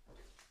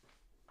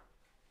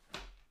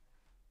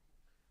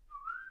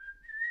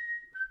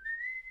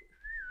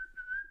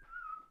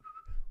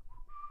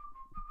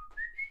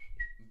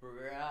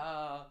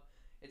 Bruh.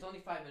 It's only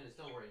 5 minutes.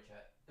 Don't worry,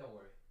 chat. Don't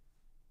worry.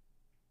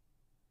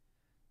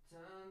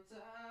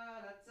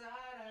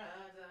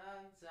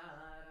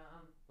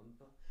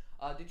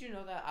 Did you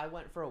know that I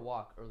went for a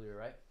walk earlier,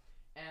 right?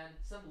 And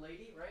some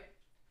lady, right?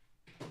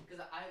 Because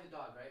I have a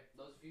dog, right?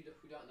 Those of you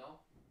who don't know.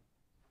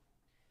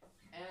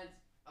 And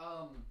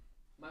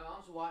my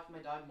mom's walked my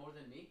dog more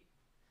than me.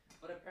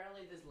 But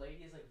apparently this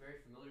lady is like very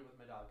familiar with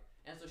my dog.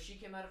 And so she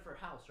came out of her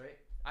house, right?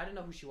 I didn't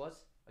know who she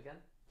was, again.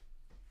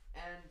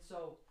 And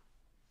so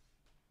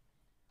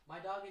my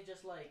dog is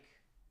just like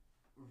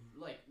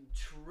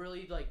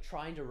really like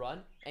trying to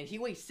run, and he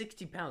weighs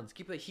 60 pounds.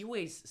 He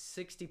weighs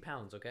 60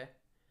 pounds, okay?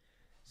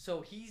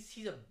 So he's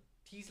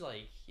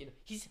like, you know,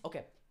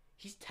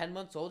 he's 10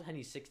 months old and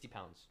he's 60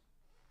 pounds.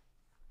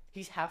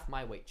 He's half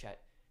my weight,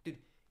 chat. Dude,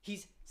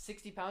 he's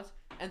 60 pounds,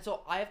 and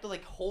so I have to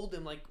like hold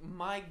him, like,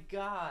 my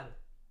god.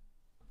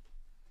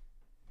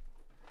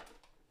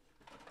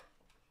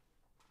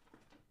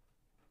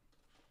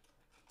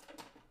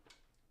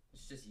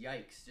 It's just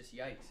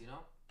yikes, you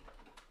know?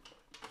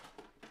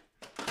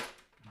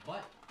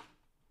 But,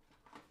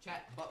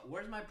 chat, but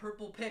where's my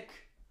purple pick?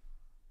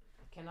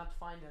 I cannot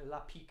find a la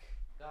pique,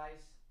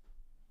 guys.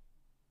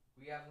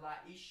 We have la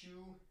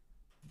issue.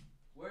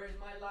 Where is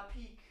my la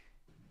pique?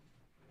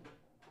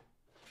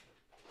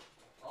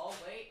 Oh,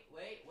 wait.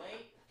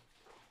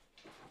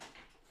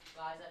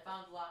 Guys, I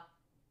found la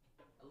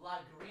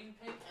green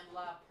pick and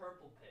la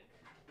purple pick.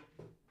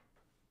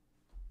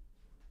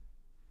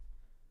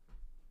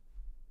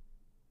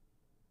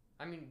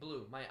 I mean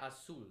blue, my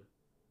azul.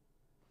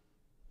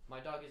 My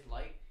dog is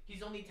light.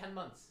 He's only 10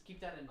 months. Keep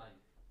that in mind.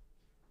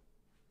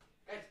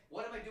 Guys,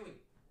 what am I doing?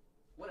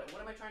 What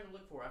am I trying to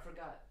look for? I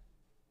forgot.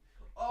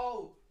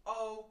 Oh,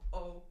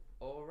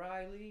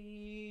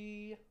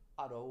 O'Reilly.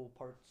 auto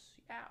parts.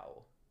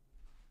 Yow.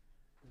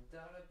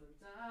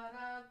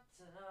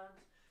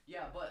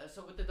 Yeah, but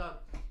so with the dog,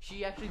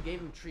 she actually gave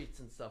him treats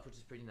and stuff, which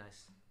is pretty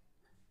nice.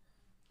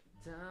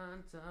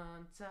 Dun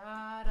dun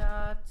da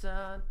da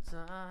dun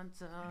dun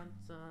dun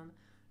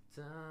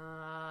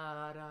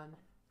dun dun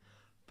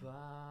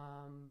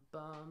bum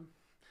bum.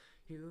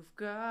 You've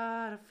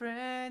got a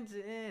friend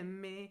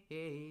in me.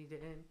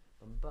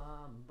 Bum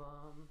bum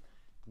bum.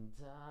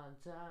 Dun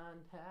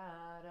dun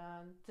da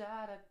dun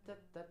da da da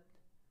da.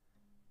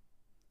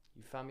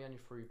 You found me on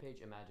your For You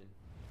page. Imagine.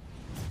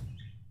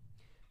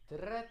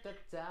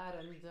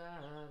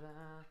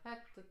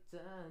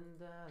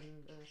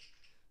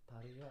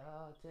 Party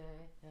all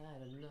day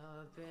and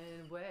I've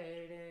been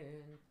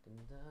waiting.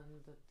 Dun, dun,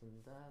 dun, dun,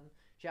 dun.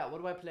 Chat, what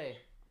do I play?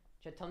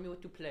 Chat, tell me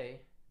what to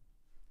play.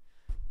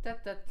 Da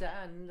da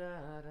da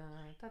da da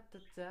da da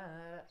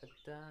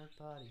da.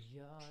 Party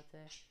all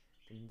day.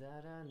 Dun,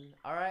 dun, dun.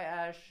 All right,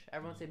 Ash.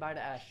 Everyone say bye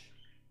to Ash.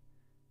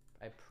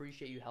 I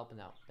appreciate you helping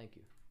out. Thank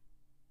you.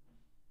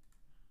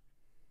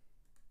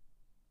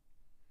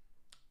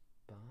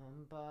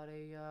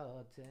 Party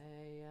all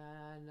day,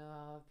 I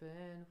know I've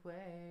been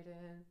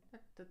waiting.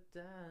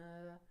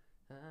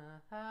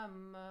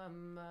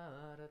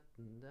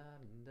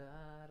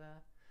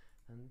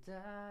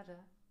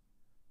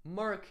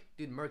 Merc,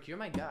 dude, Merc, you're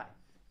my guy.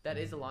 That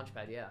is a launch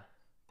pad, yeah.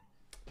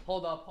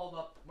 Hold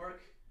up,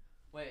 Merc.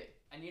 Wait,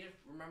 I need to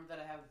remember that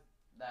I have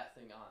that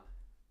thing on.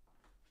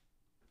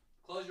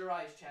 Close your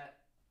eyes,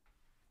 chat.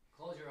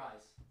 Close your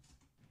eyes.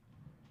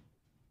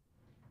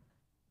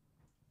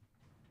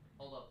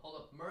 Hold up.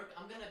 Merc,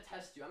 I'm gonna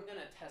test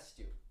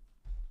you.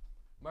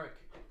 Merc,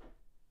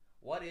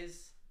 what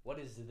is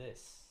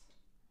this?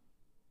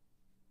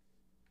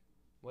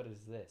 What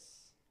is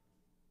this?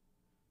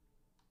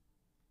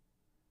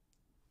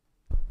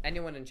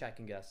 Anyone in chat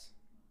can guess.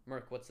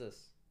 Merc, what's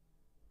this?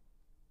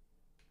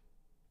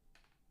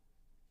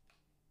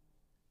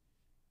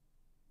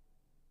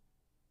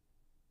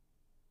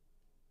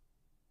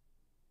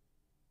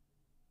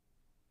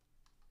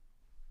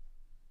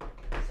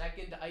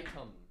 Second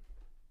item.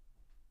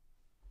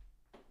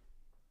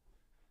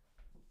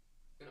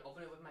 I'm gonna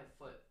open it with my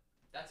foot.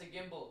 That's a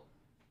gimbal.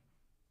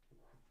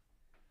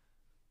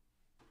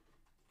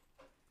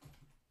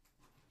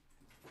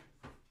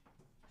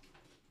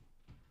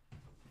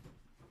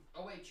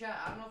 Oh wait, chat,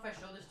 I don't know if I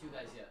showed this to you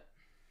guys yet.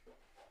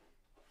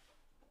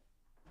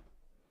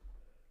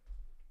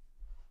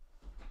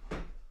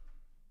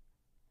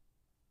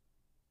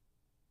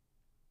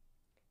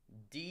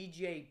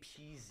 DJ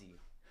Peasy.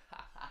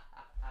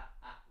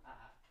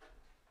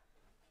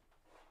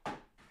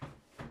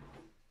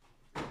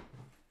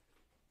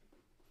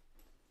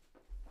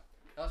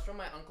 That was from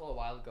my uncle a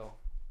while ago.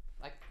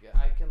 I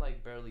can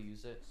like barely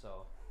use it,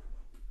 so.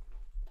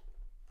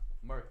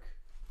 Merc,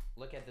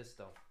 look at this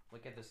though. You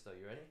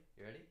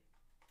ready?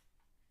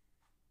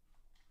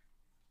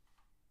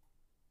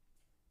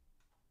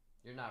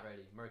 You're not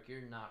ready. Merc,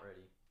 you're not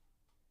ready.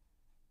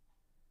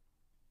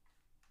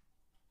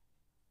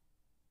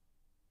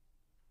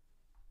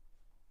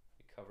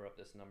 Cover up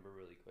this number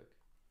really quick.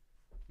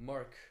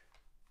 Merc,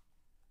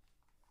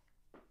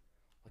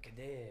 look at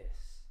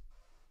this.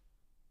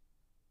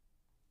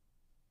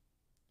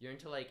 You're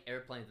into like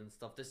airplanes and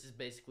stuff. This is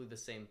basically the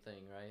same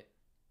thing, right?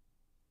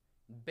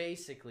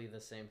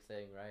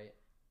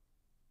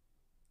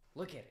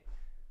 Look at it.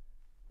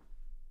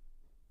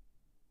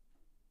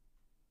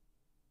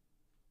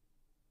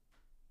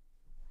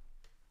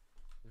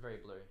 It's very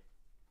blurry.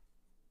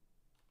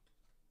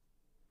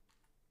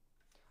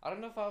 I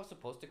don't know if I was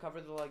supposed to cover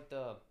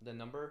the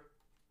number,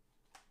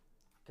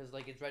 because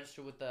like it's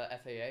registered with the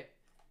FAA,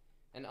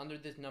 and under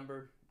this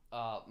number,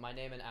 my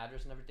name and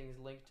address and everything is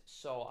linked.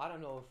 So I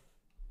don't know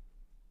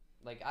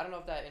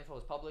if that info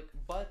is public,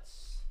 but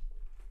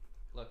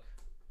look,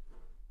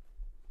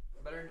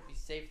 better to be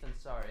safe than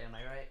sorry, am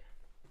I right?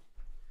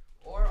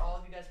 Or all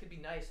of you guys could be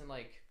nice and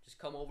like just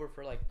come over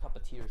for like a cup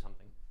of tea or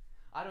something.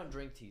 I don't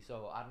drink tea,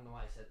 so I don't know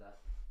why I said that.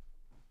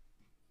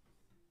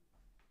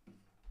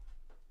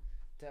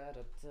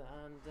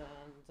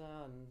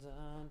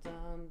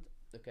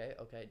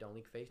 Okay, don't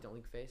leak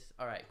face.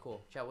 Alright,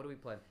 cool. Chat, what do we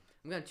play?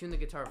 I'm gonna tune the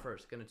guitar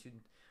first.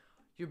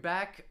 You're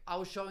back. I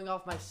was showing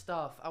off my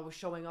stuff. I was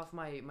showing off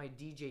my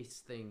DJ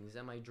things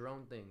and my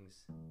drone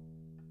things.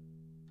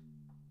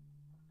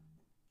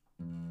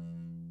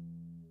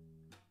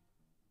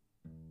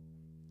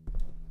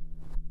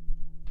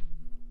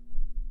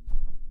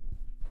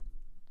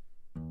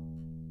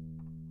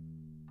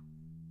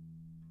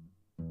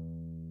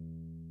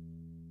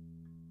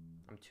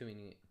 I'm tuning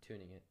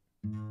it.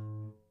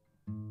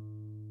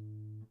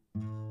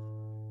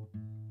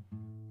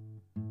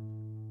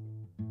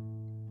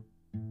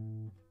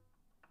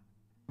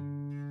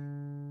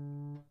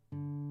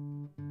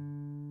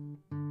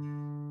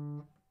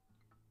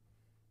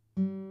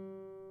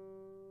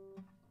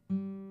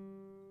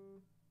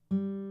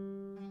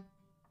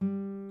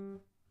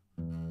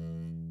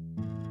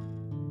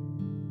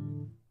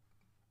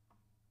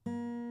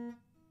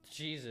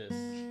 Jesus.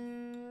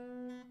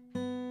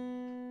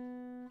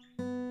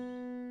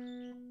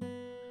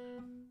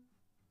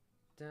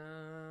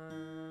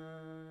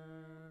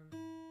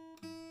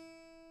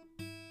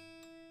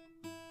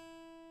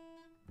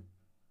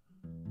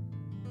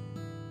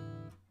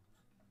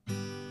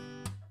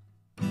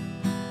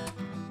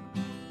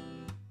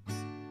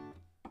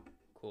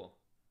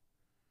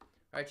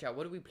 Alright, chat,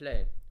 what do we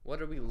play?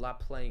 What are we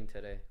playing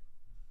today?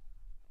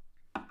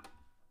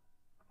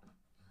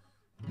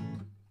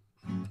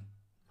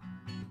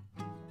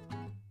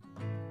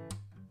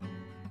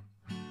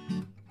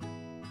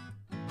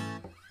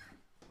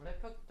 When I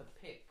put the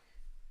pick.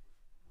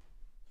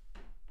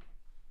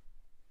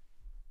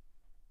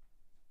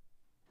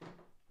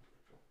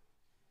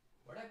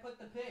 Where'd I put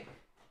the pick?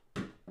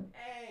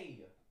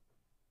 Hey!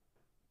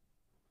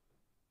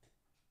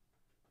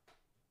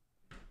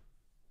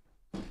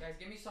 Guys,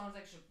 give me songs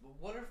that should.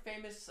 What are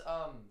famous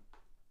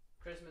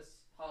Christmas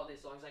holiday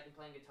songs I can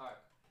play on guitar?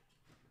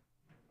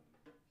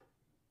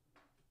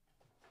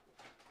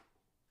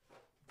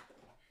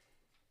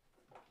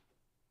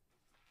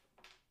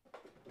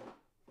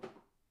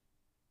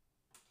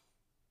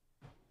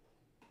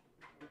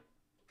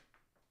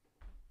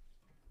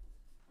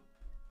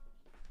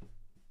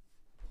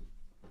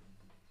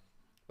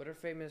 What are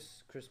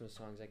famous Christmas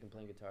songs I can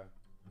play on guitar?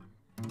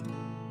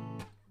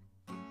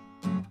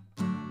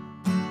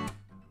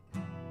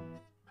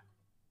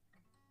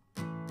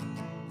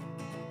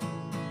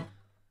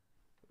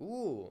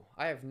 Ooh,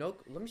 I have no.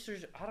 Let me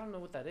search. I don't know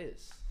what that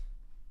is.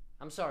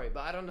 I'm sorry,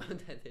 but I don't know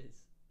what that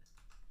is.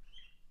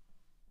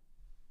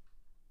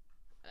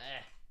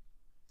 Eh.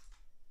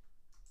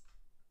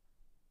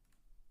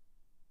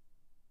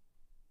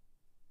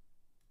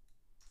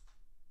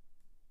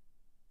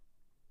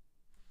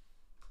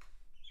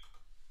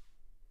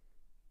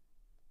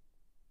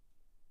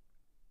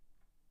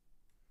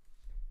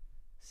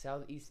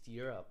 Southeast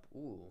Europe.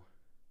 Ooh.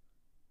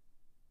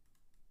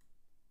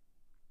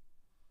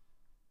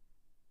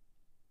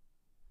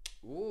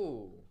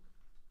 Ooh.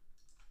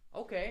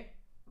 Okay.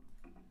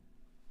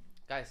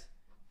 Guys,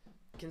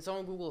 can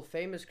someone Google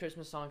famous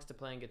Christmas songs to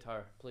play on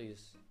guitar,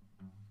 please?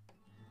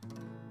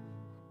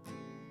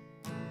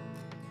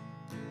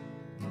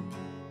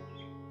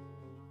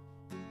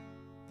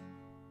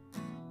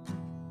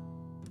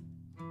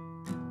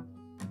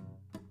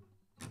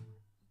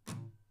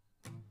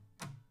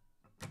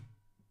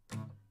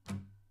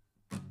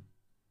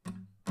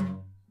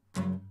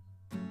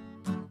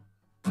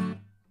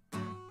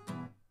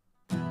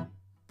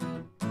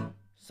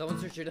 Someone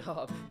search it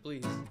up,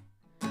 please.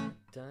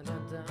 Dun,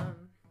 dun, dun.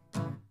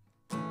 Dun,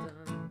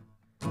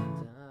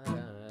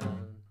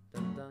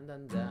 dun, dun,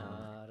 dun, dun,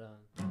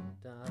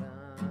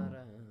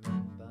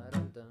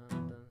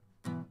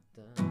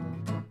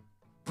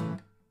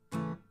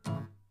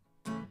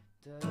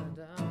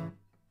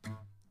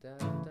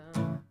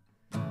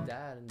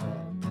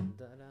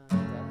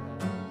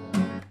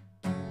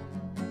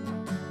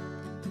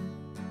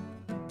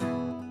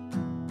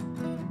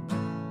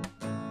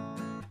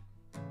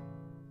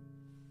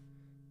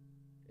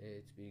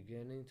 It's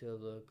beginning to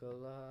look a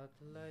lot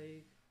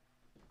like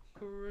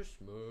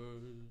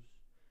Christmas.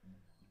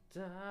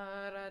 Da,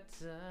 da,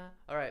 da.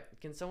 All right,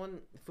 can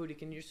someone, Foodie,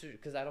 can you search,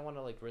 because I don't want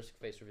to like risk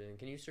face revealing.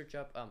 Can you search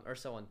up or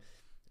someone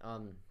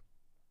hold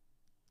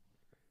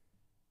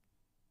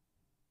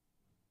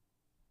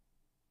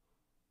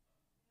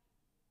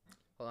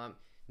on.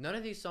 None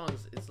of these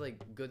songs is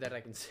like good that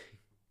I can sing.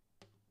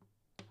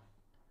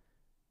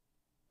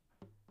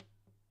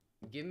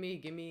 Give me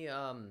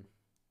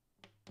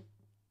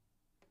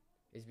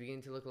it's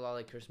beginning to look a lot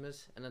like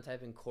Christmas, and then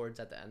type in chords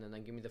at the end, and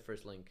then give me the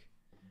first link.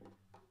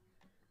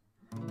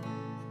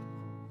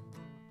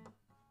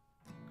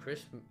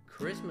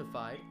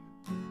 Christmasified.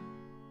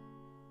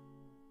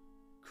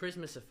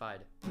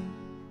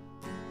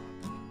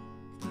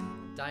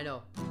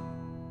 Dino.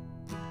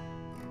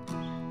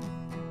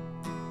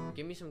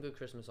 Give me some good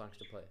Christmas songs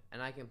to play,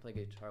 and I can play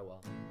guitar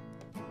well.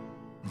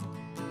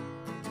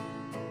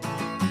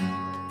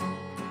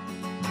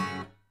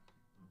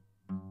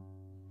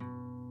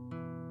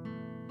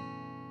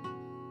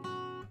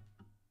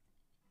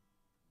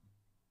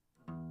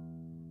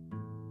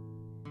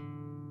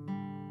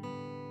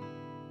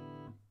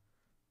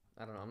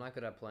 I don't know, I'm not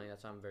good at playing,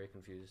 that's why I'm very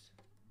confused.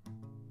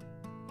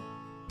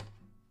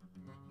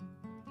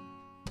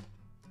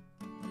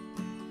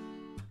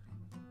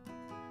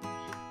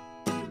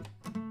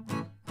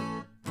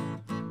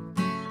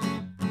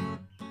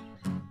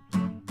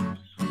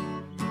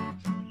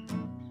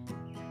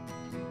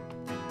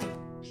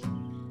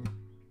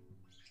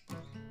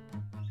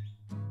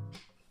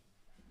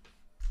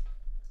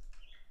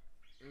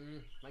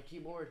 My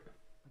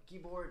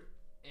keyboard,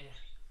 eh.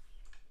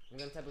 I'm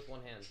gonna type with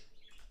one hand.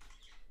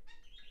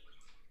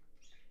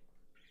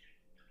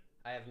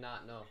 I have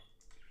not, no.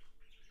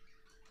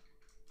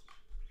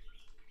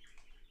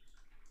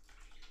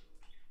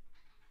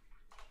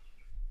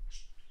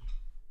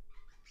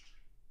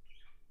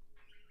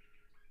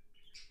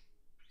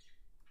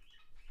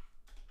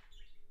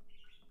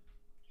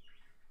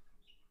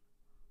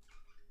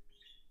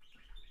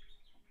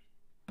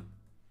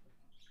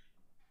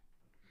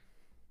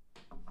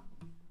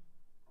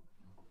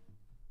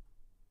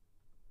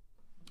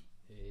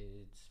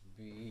 It's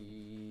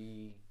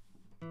beginning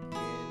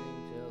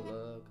to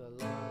look a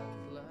lot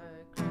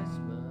like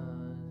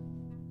Christmas.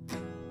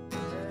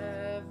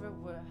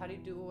 Everywhere, how do you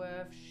do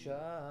F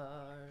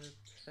sharp?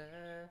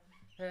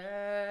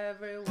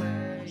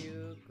 everywhere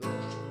you go.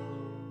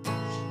 Take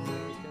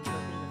a look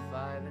at the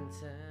 5 and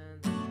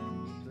 10.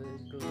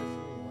 Please go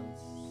listening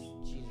once.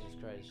 Jesus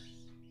Christ.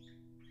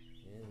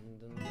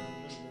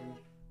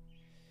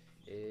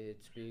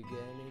 It's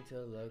beginning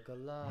to look a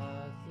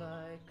lot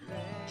like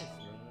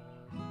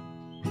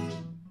Christmas.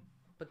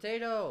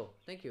 Potato!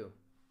 Thank you.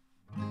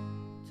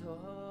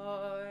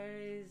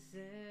 Toys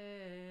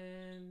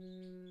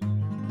in.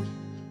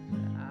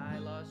 I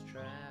lost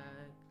track.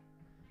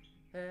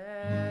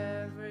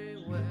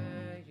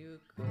 Everywhere you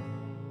go.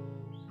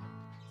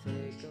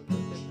 Take a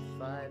look at the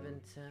 5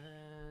 and 10.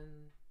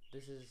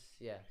 This is,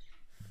 yeah.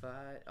 5.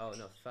 Oh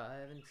no,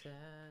 5 and 10.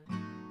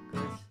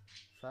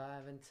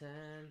 5 and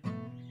 10.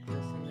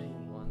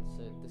 Glistening once.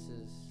 This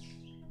is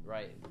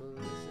right.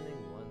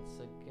 Glistening once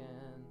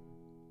again.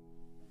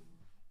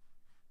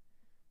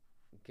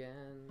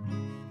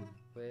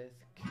 With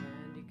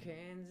candy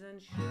canes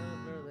and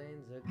silver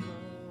lanes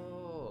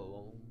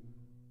aglow.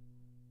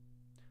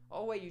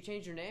 Oh wait, you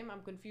changed your name?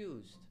 I'm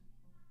confused.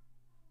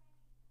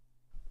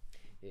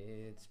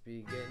 It's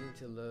beginning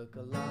to look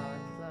a lot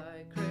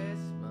like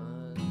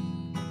Christmas.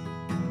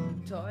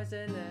 Toys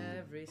in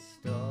every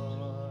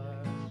store,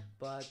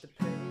 but the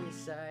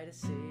prettiest sight to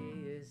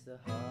see is the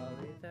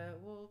holly that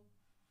will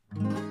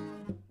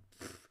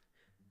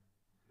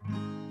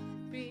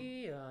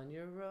be on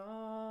your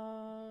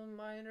own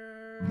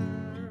minor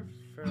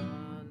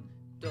front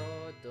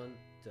door. Dun,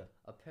 dun.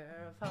 A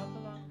pair of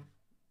hop-along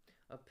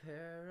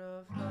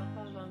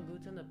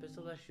boots and a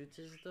pistol that shoots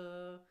is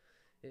the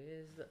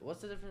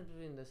what's the difference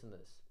between this and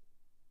this?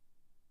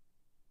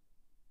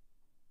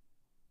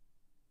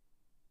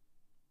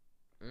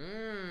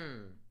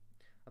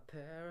 A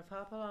pair of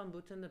hop-along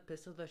boots and a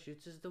pistol that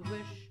shoots is the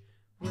wish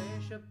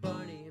of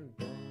Barney and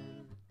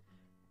Ben.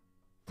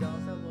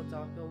 Dolls that will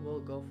talk and will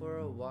go for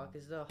a walk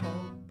is the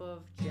hope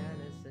of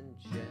Janice and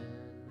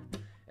Jen.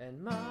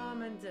 And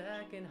Mom and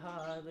Dad can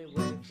hardly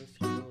wait for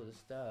school to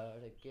start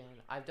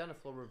again. I've done a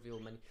full review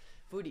of many.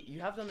 Foodie, you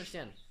have to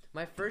understand,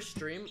 my first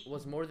stream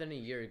was more than a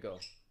year ago.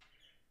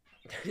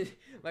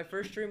 My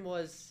first stream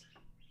was...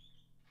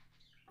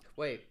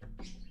 Wait,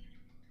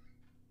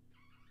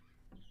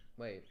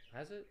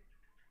 has it?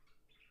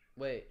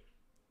 Wait.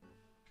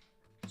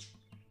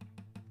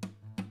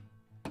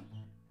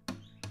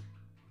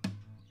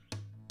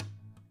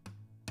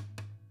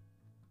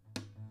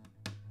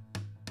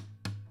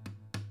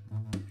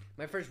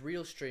 My first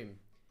real stream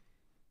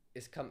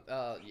is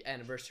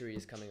anniversary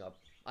is coming up.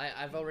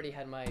 I've already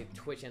had my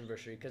Twitch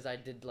anniversary because I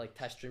did like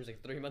test streams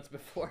like 3 months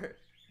before.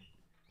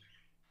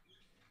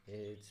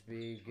 It's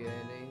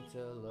beginning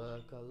to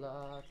look a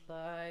lot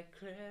like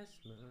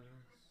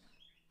Christmas.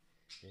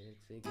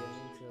 It's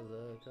beginning to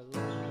look a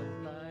lot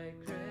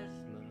like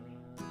Christmas.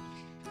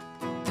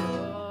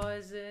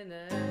 Toys in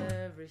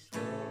every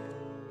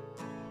store,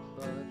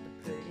 but the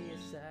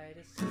prettiest sight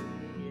to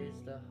see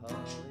is the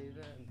holly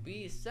that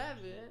B7.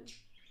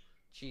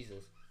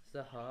 Jesus, it's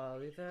the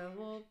holly that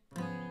will.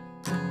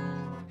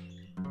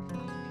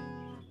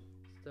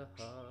 It's the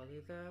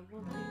holly that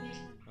will be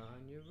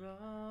on your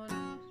own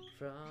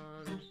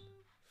front.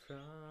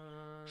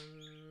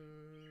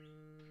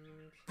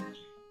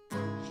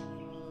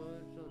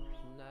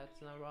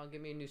 That's not wrong.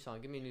 Give me a new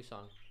song.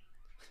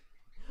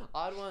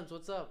 Odd Ones,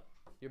 what's up?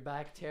 You're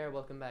back, Tara.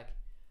 Welcome back.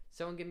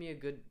 Someone give me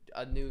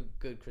a new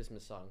good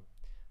Christmas song.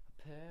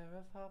 A pair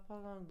of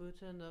hop-along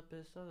boots and a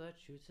pistol that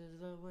shoots is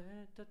the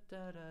way. Da,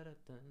 da, da, da,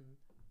 da.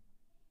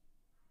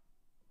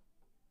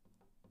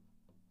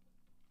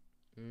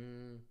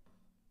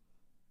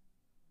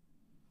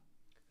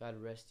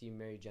 God rest ye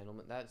merry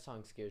gentlemen. That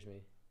song scares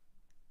me.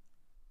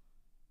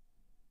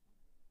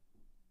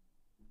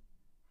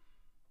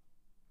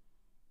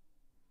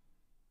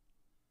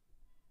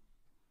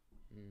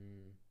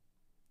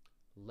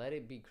 Let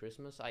It Be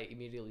Christmas? I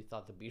immediately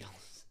thought the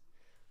Beatles.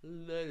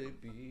 Let it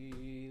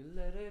be,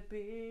 let it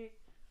be,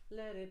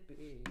 let it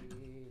be,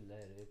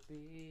 let it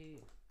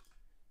be.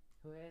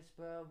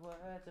 Whisper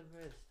words of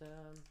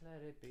wisdom,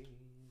 let it be.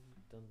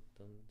 Dun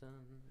dun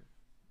dun.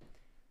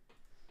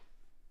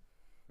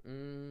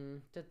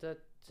 Da, da,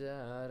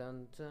 da,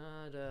 dun,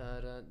 da,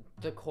 da, da.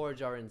 The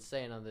chords are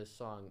insane on this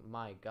song.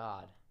 My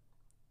God.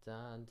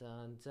 Dun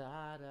dun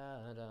da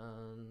da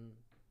dun.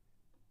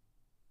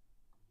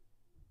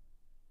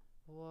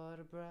 What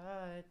a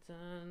bright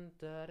dun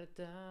da da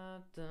da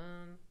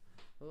dun.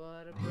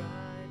 What a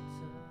bright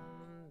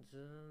dun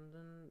dun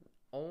dun.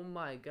 Oh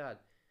my God.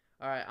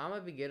 Alright, I'm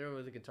a beginner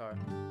with the guitar.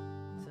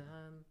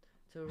 Time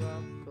to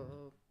rock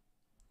up.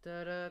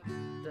 Da da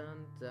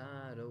dun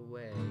da da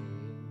way.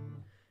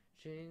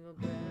 Jingle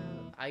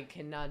bell. I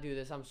cannot do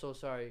this. I'm so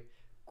sorry.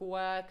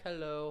 Quack,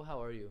 hello.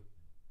 How are you?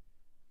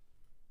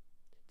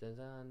 Dun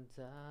dun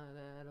da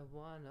da da.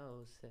 One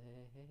oh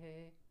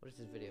say. What is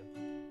this video?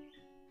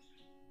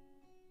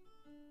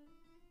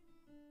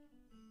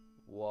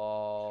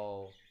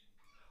 Whoa.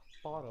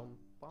 Bottom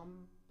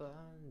bum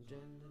bum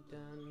dun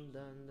dun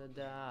dun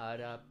da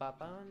da ba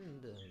bum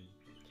dun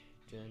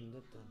dun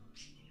dun.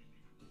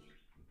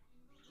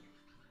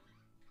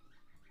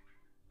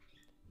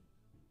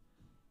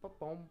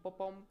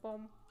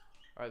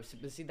 Alright, so,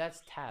 but see,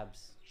 that's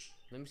tabs.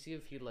 Let me see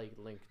if he like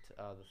linked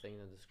the thing in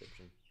the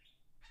description.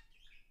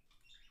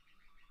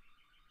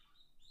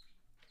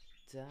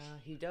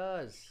 He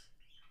does.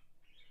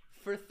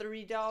 For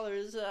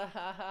 $3.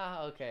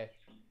 Okay.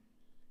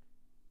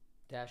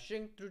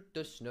 Dashing through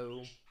the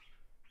snow.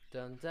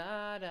 Dun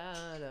da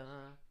da da.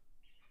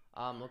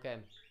 Okay.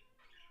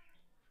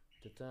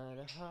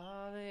 The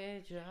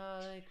holly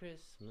jolly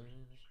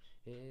Christmas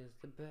is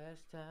the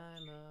best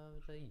time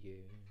of the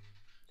year.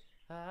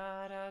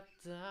 Ah da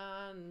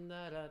dun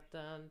da da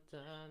dun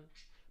dun.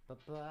 Ba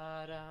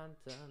ba dun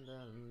dun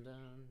dun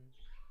dun.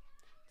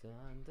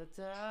 Dun da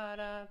da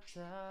da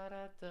da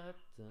da da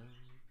dun.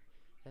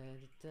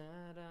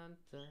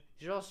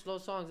 These are all slow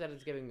songs that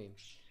it's giving me.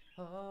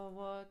 Oh,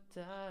 what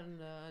dun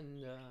dun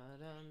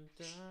dun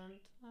dun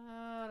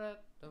dun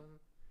dun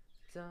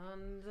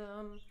dun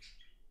dun.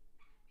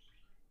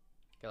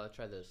 Okay, let's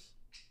try this.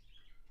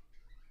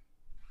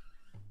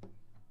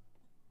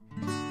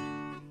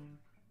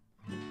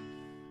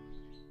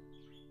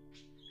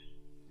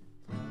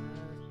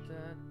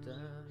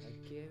 I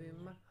gave you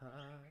my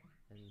heart,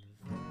 and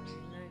the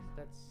very next,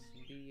 that's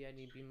B, I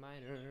need B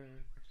minor.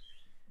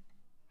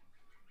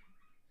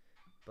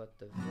 But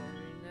the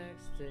very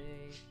next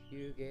day,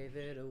 you gave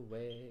it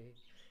away.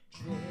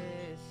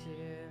 This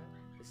year,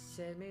 to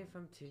save me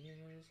from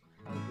tears,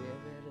 I'll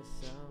give it to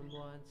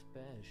someone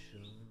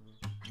special.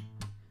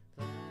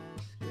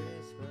 Last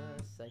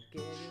Christmas, I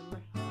gave you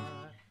my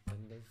heart,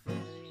 and the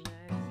very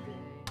next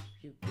day,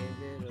 you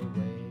gave it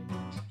away.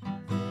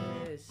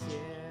 This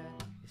year,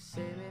 you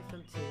save me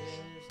from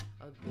tears,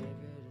 I'll give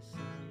it to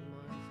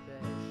someone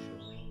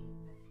special.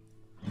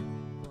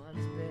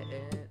 Once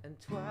bitten and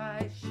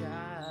twice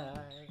shy,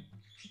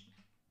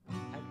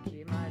 I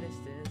keep my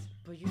distance,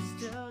 but you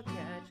still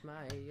catch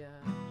my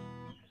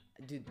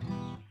dude,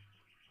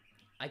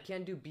 I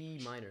can't do B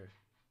minor.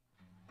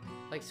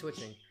 Like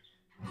switching.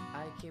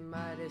 I keep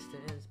my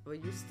distance,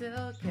 but you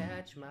still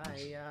catch my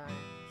eye.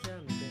 Tell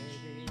me,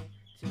 baby,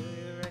 do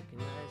you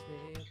recognize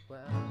me?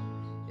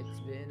 Well, it's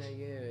been a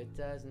year, it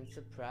doesn't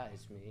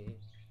surprise me.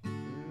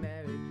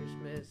 Merry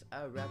Christmas,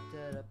 I wrapped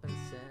it up and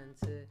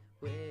sent it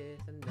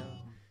with a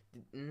note.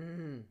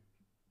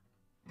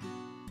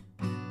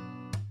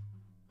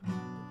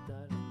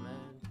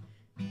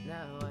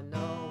 Now I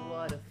know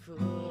what a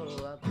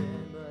fool I've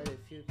been, but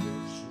if you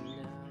could see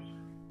now,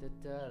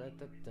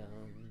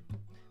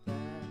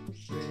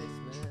 last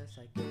Christmas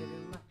I gave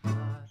you my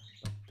heart,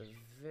 but the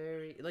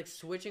very, like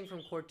switching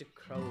from chord to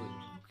chord,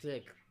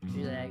 like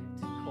to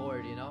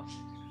chord, you know.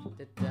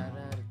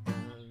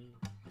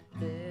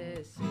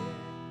 This year,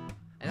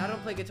 and I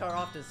don't play guitar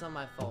often, it's not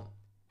my fault.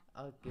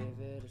 I'll give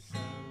it to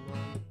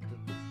someone.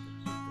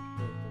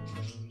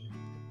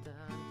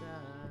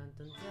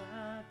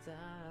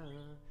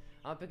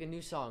 I'll pick a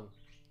new song.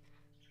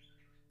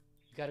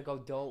 You gotta go.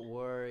 Don't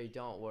worry,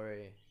 don't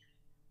worry.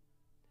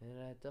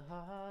 And at the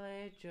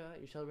holiday,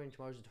 you're celebrating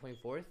tomorrow's the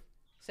 24th.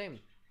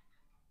 Same.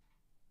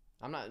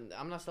 I'm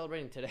not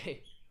celebrating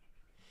today.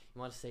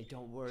 You want to say,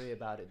 don't worry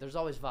about it. There's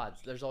always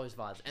VODs. There's always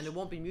VODs, and it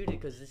won't be muted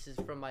because this is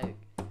from my,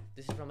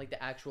 like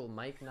the actual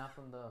mic, not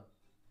from the,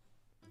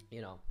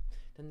 you know.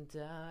 Dun,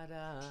 da,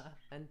 da,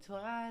 and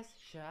twice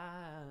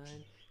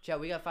shine. Chat,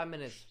 we got 5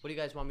 minutes. What do you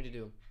guys want me to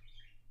do?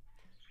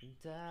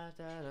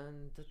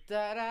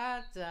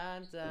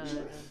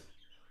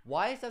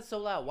 Why is that so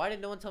loud? Why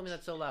did no one tell me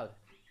that's so loud?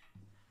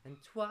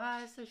 And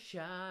twice a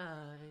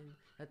shine,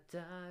 and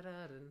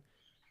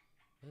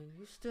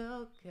you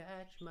still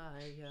catch my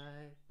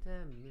eye.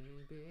 Tell me,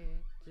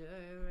 baby, do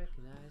you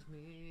recognize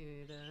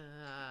me?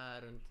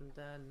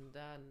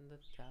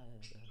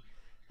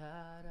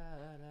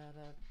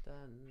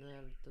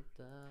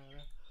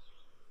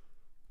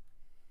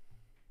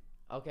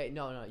 Okay,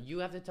 no, you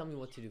have to tell me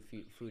what to do,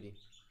 Foodie.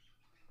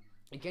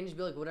 You can't just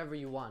be like whatever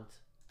you want.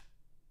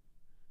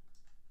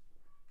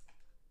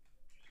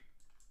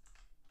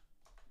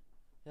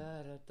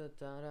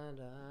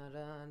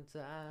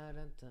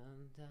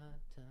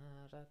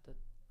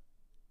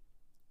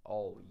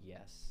 Oh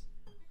yes.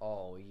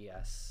 Oh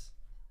yes.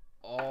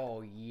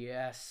 Oh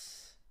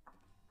yes.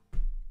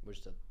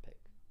 Where's the pick?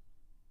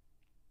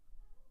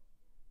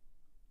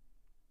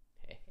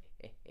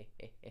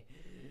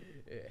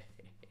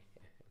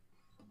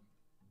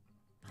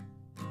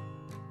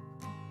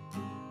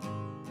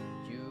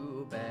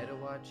 You better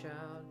watch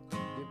out.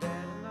 You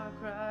better not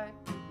cry.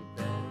 You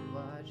better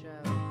watch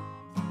out.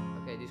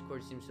 Okay, these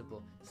chords seem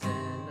simple.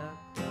 Santa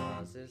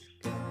Claus is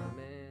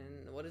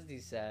coming. What is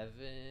these?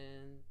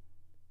 7?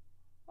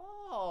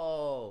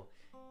 Oh,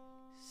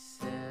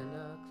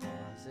 Santa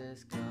Claus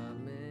is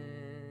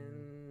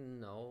coming.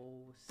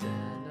 No,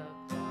 Santa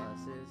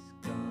Claus is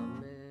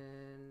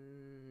coming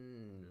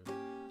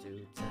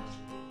to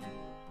town.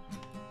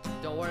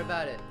 Don't worry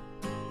about it.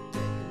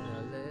 Making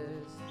a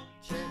list,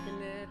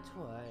 checking it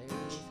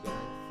twice.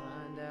 Gotta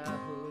find out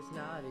who's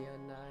naughty or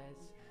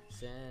nice.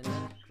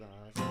 Santa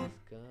Claus is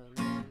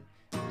coming.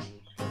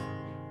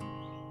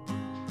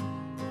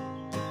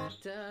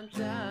 Dun,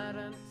 dun,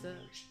 dun,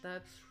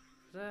 dun.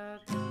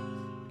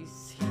 He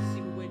sees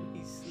you when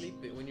he's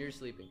sleeping, when you're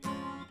sleeping.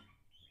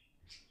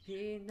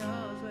 He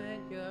knows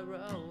when you're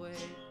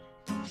awake.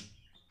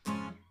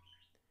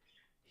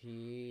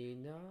 He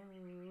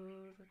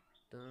knows.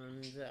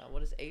 Dun, dun.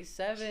 What is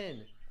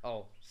A7?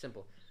 Oh,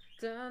 simple.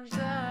 Dun,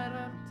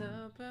 dun,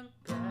 dun, dun, dun,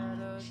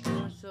 dun,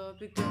 dun, so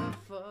be good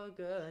for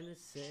goodness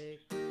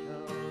sake.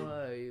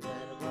 Oh, you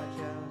better watch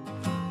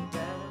out. You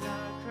better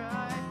not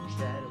cry. You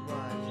better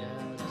watch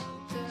out.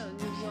 I'm telling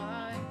you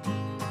why.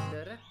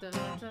 Dun, dun,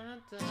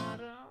 dun, dun,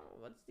 dun.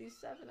 What's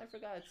D7? I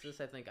forgot. It's this,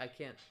 I think. I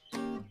can't.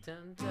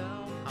 Dun,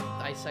 dun.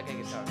 I suck at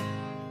guitar.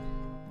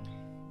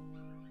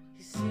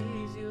 He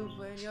sees you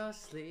when you're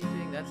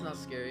sleeping. That's not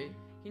scary.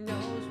 He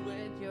knows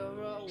when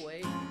you're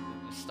awake.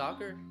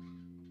 Stalker?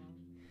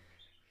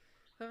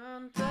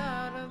 I'm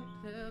tired of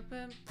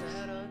helping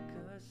better,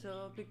 cause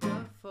so be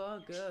good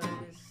for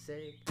goodness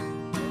sake.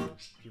 Oh,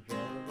 you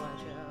better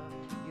watch out.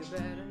 You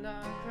better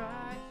not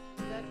cry.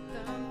 That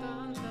dun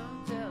dun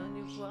dun telling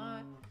you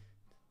why.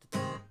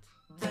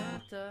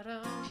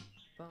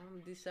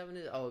 D7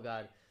 is, oh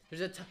god.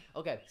 There's a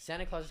okay,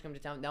 Santa Claus is coming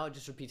to town. Now it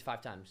just repeats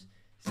 5 times.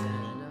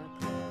 Santa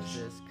Claus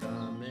is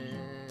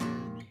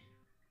coming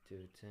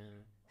to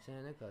town.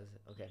 Santa Claus,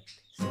 okay.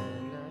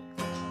 Santa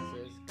Claus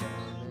is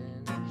coming.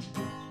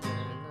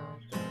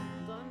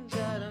 Dun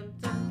dun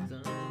dun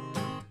dun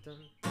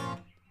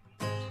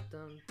dun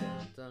dun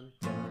dun dun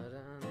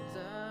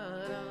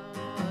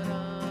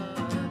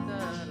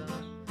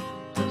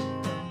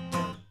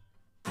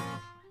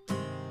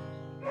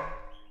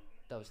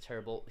That was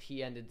terrible.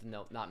 He ended the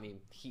note, not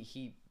me.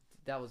 He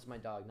that was my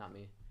dog, not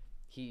me.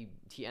 He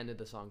ended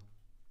the song.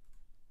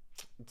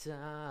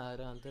 Da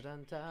dun da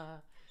dun da.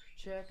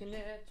 Checking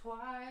it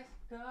twice,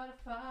 gotta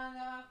find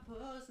out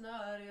who's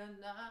naughty or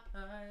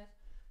nice.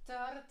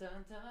 Da da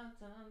dun dun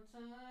dun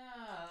dun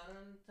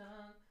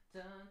dun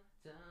dun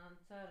dun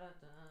dun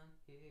dun.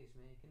 He's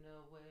making a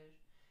wish.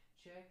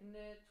 Checking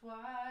it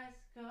twice,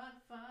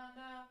 gotta find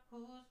out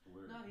who's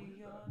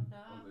naughty or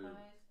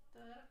nice.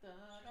 Da da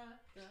da da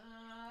da.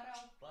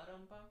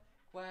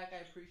 Quack, I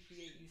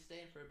appreciate you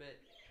staying for a bit.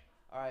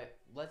 Alright,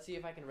 let's see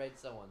if I can rate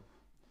someone.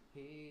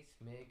 He's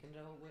making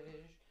a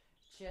wish,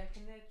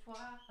 checking it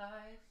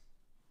twice.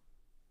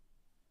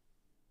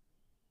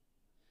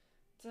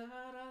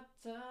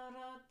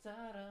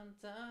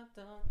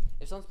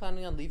 If someone's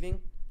planning on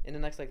leaving in the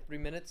next like 3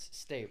 minutes,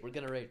 stay. We're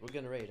gonna raid.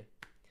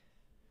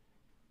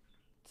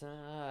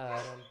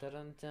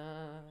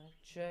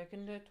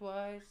 Checking it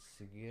twice,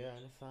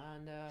 gonna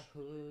find out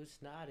who's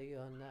naughty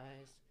or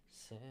nice.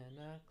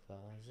 Santa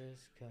Claus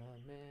is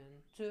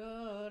coming.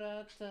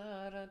 Dun,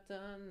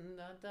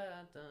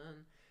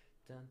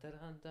 dun,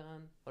 dun,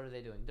 dun. What are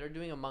they doing? They're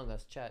doing Among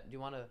Us. Chat, do you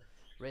want to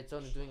rate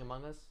someone who's doing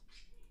Among Us?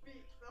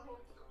 Beat the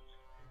whole show.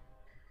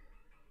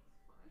 It's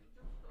fine.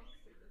 Just don't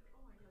say that. Oh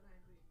my god,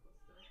 I'm the imposter.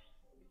 Because that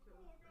really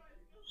sounds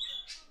nice. Oh my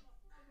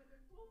god.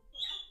 Oh,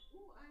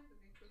 I'm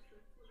the imposter.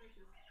 Will I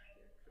just get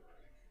correct?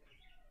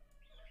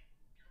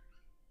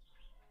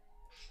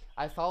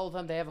 I follow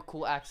them. They have a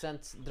cool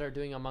accent. They're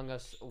doing Among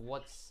Us.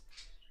 What's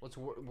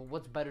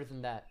better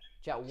than that?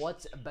 Chat,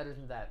 what's better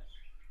than that?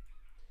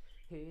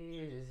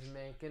 He's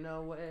making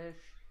a wish,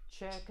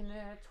 checking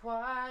it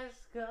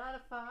twice, gotta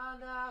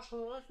find out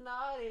who's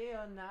naughty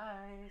or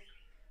nice.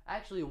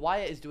 Actually,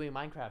 Wyatt is doing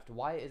Minecraft.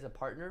 Wyatt is a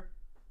partner.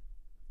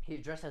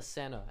 He's dressed as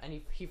Santa,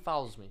 and he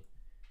follows me.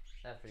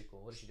 That's pretty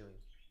cool. What is he doing?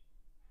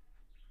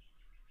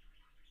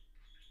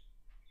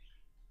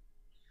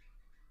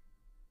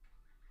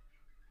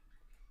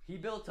 He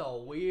built a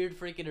weird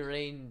freaking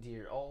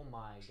reindeer. Oh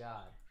my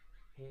god.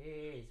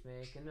 He's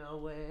making a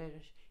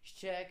wish. He's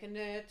checking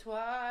it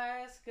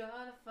twice.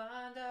 Gonna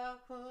find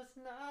out who's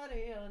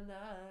naughty or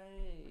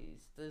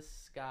nice.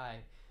 This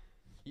guy.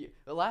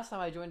 The last time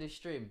I joined his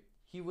stream,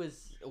 he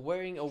was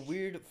wearing a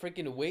weird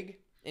freaking wig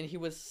and he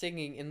was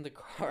singing in the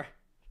car.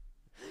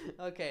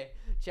 Okay,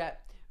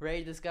 chat.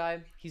 Raid this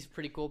guy. He's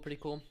pretty cool.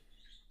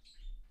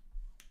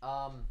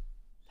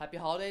 Happy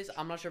holidays.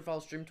 I'm not sure if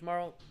I'll stream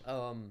tomorrow.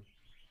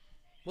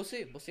 We'll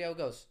see how it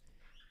goes.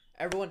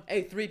 Everyone,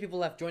 hey, 3 people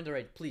left. Join the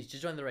raid, please.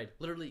 Just join the raid.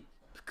 Literally,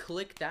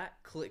 click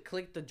that.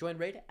 Click the join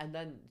raid, and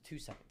then 2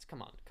 seconds.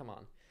 Come on.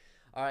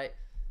 All right.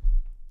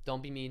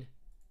 Don't be mean.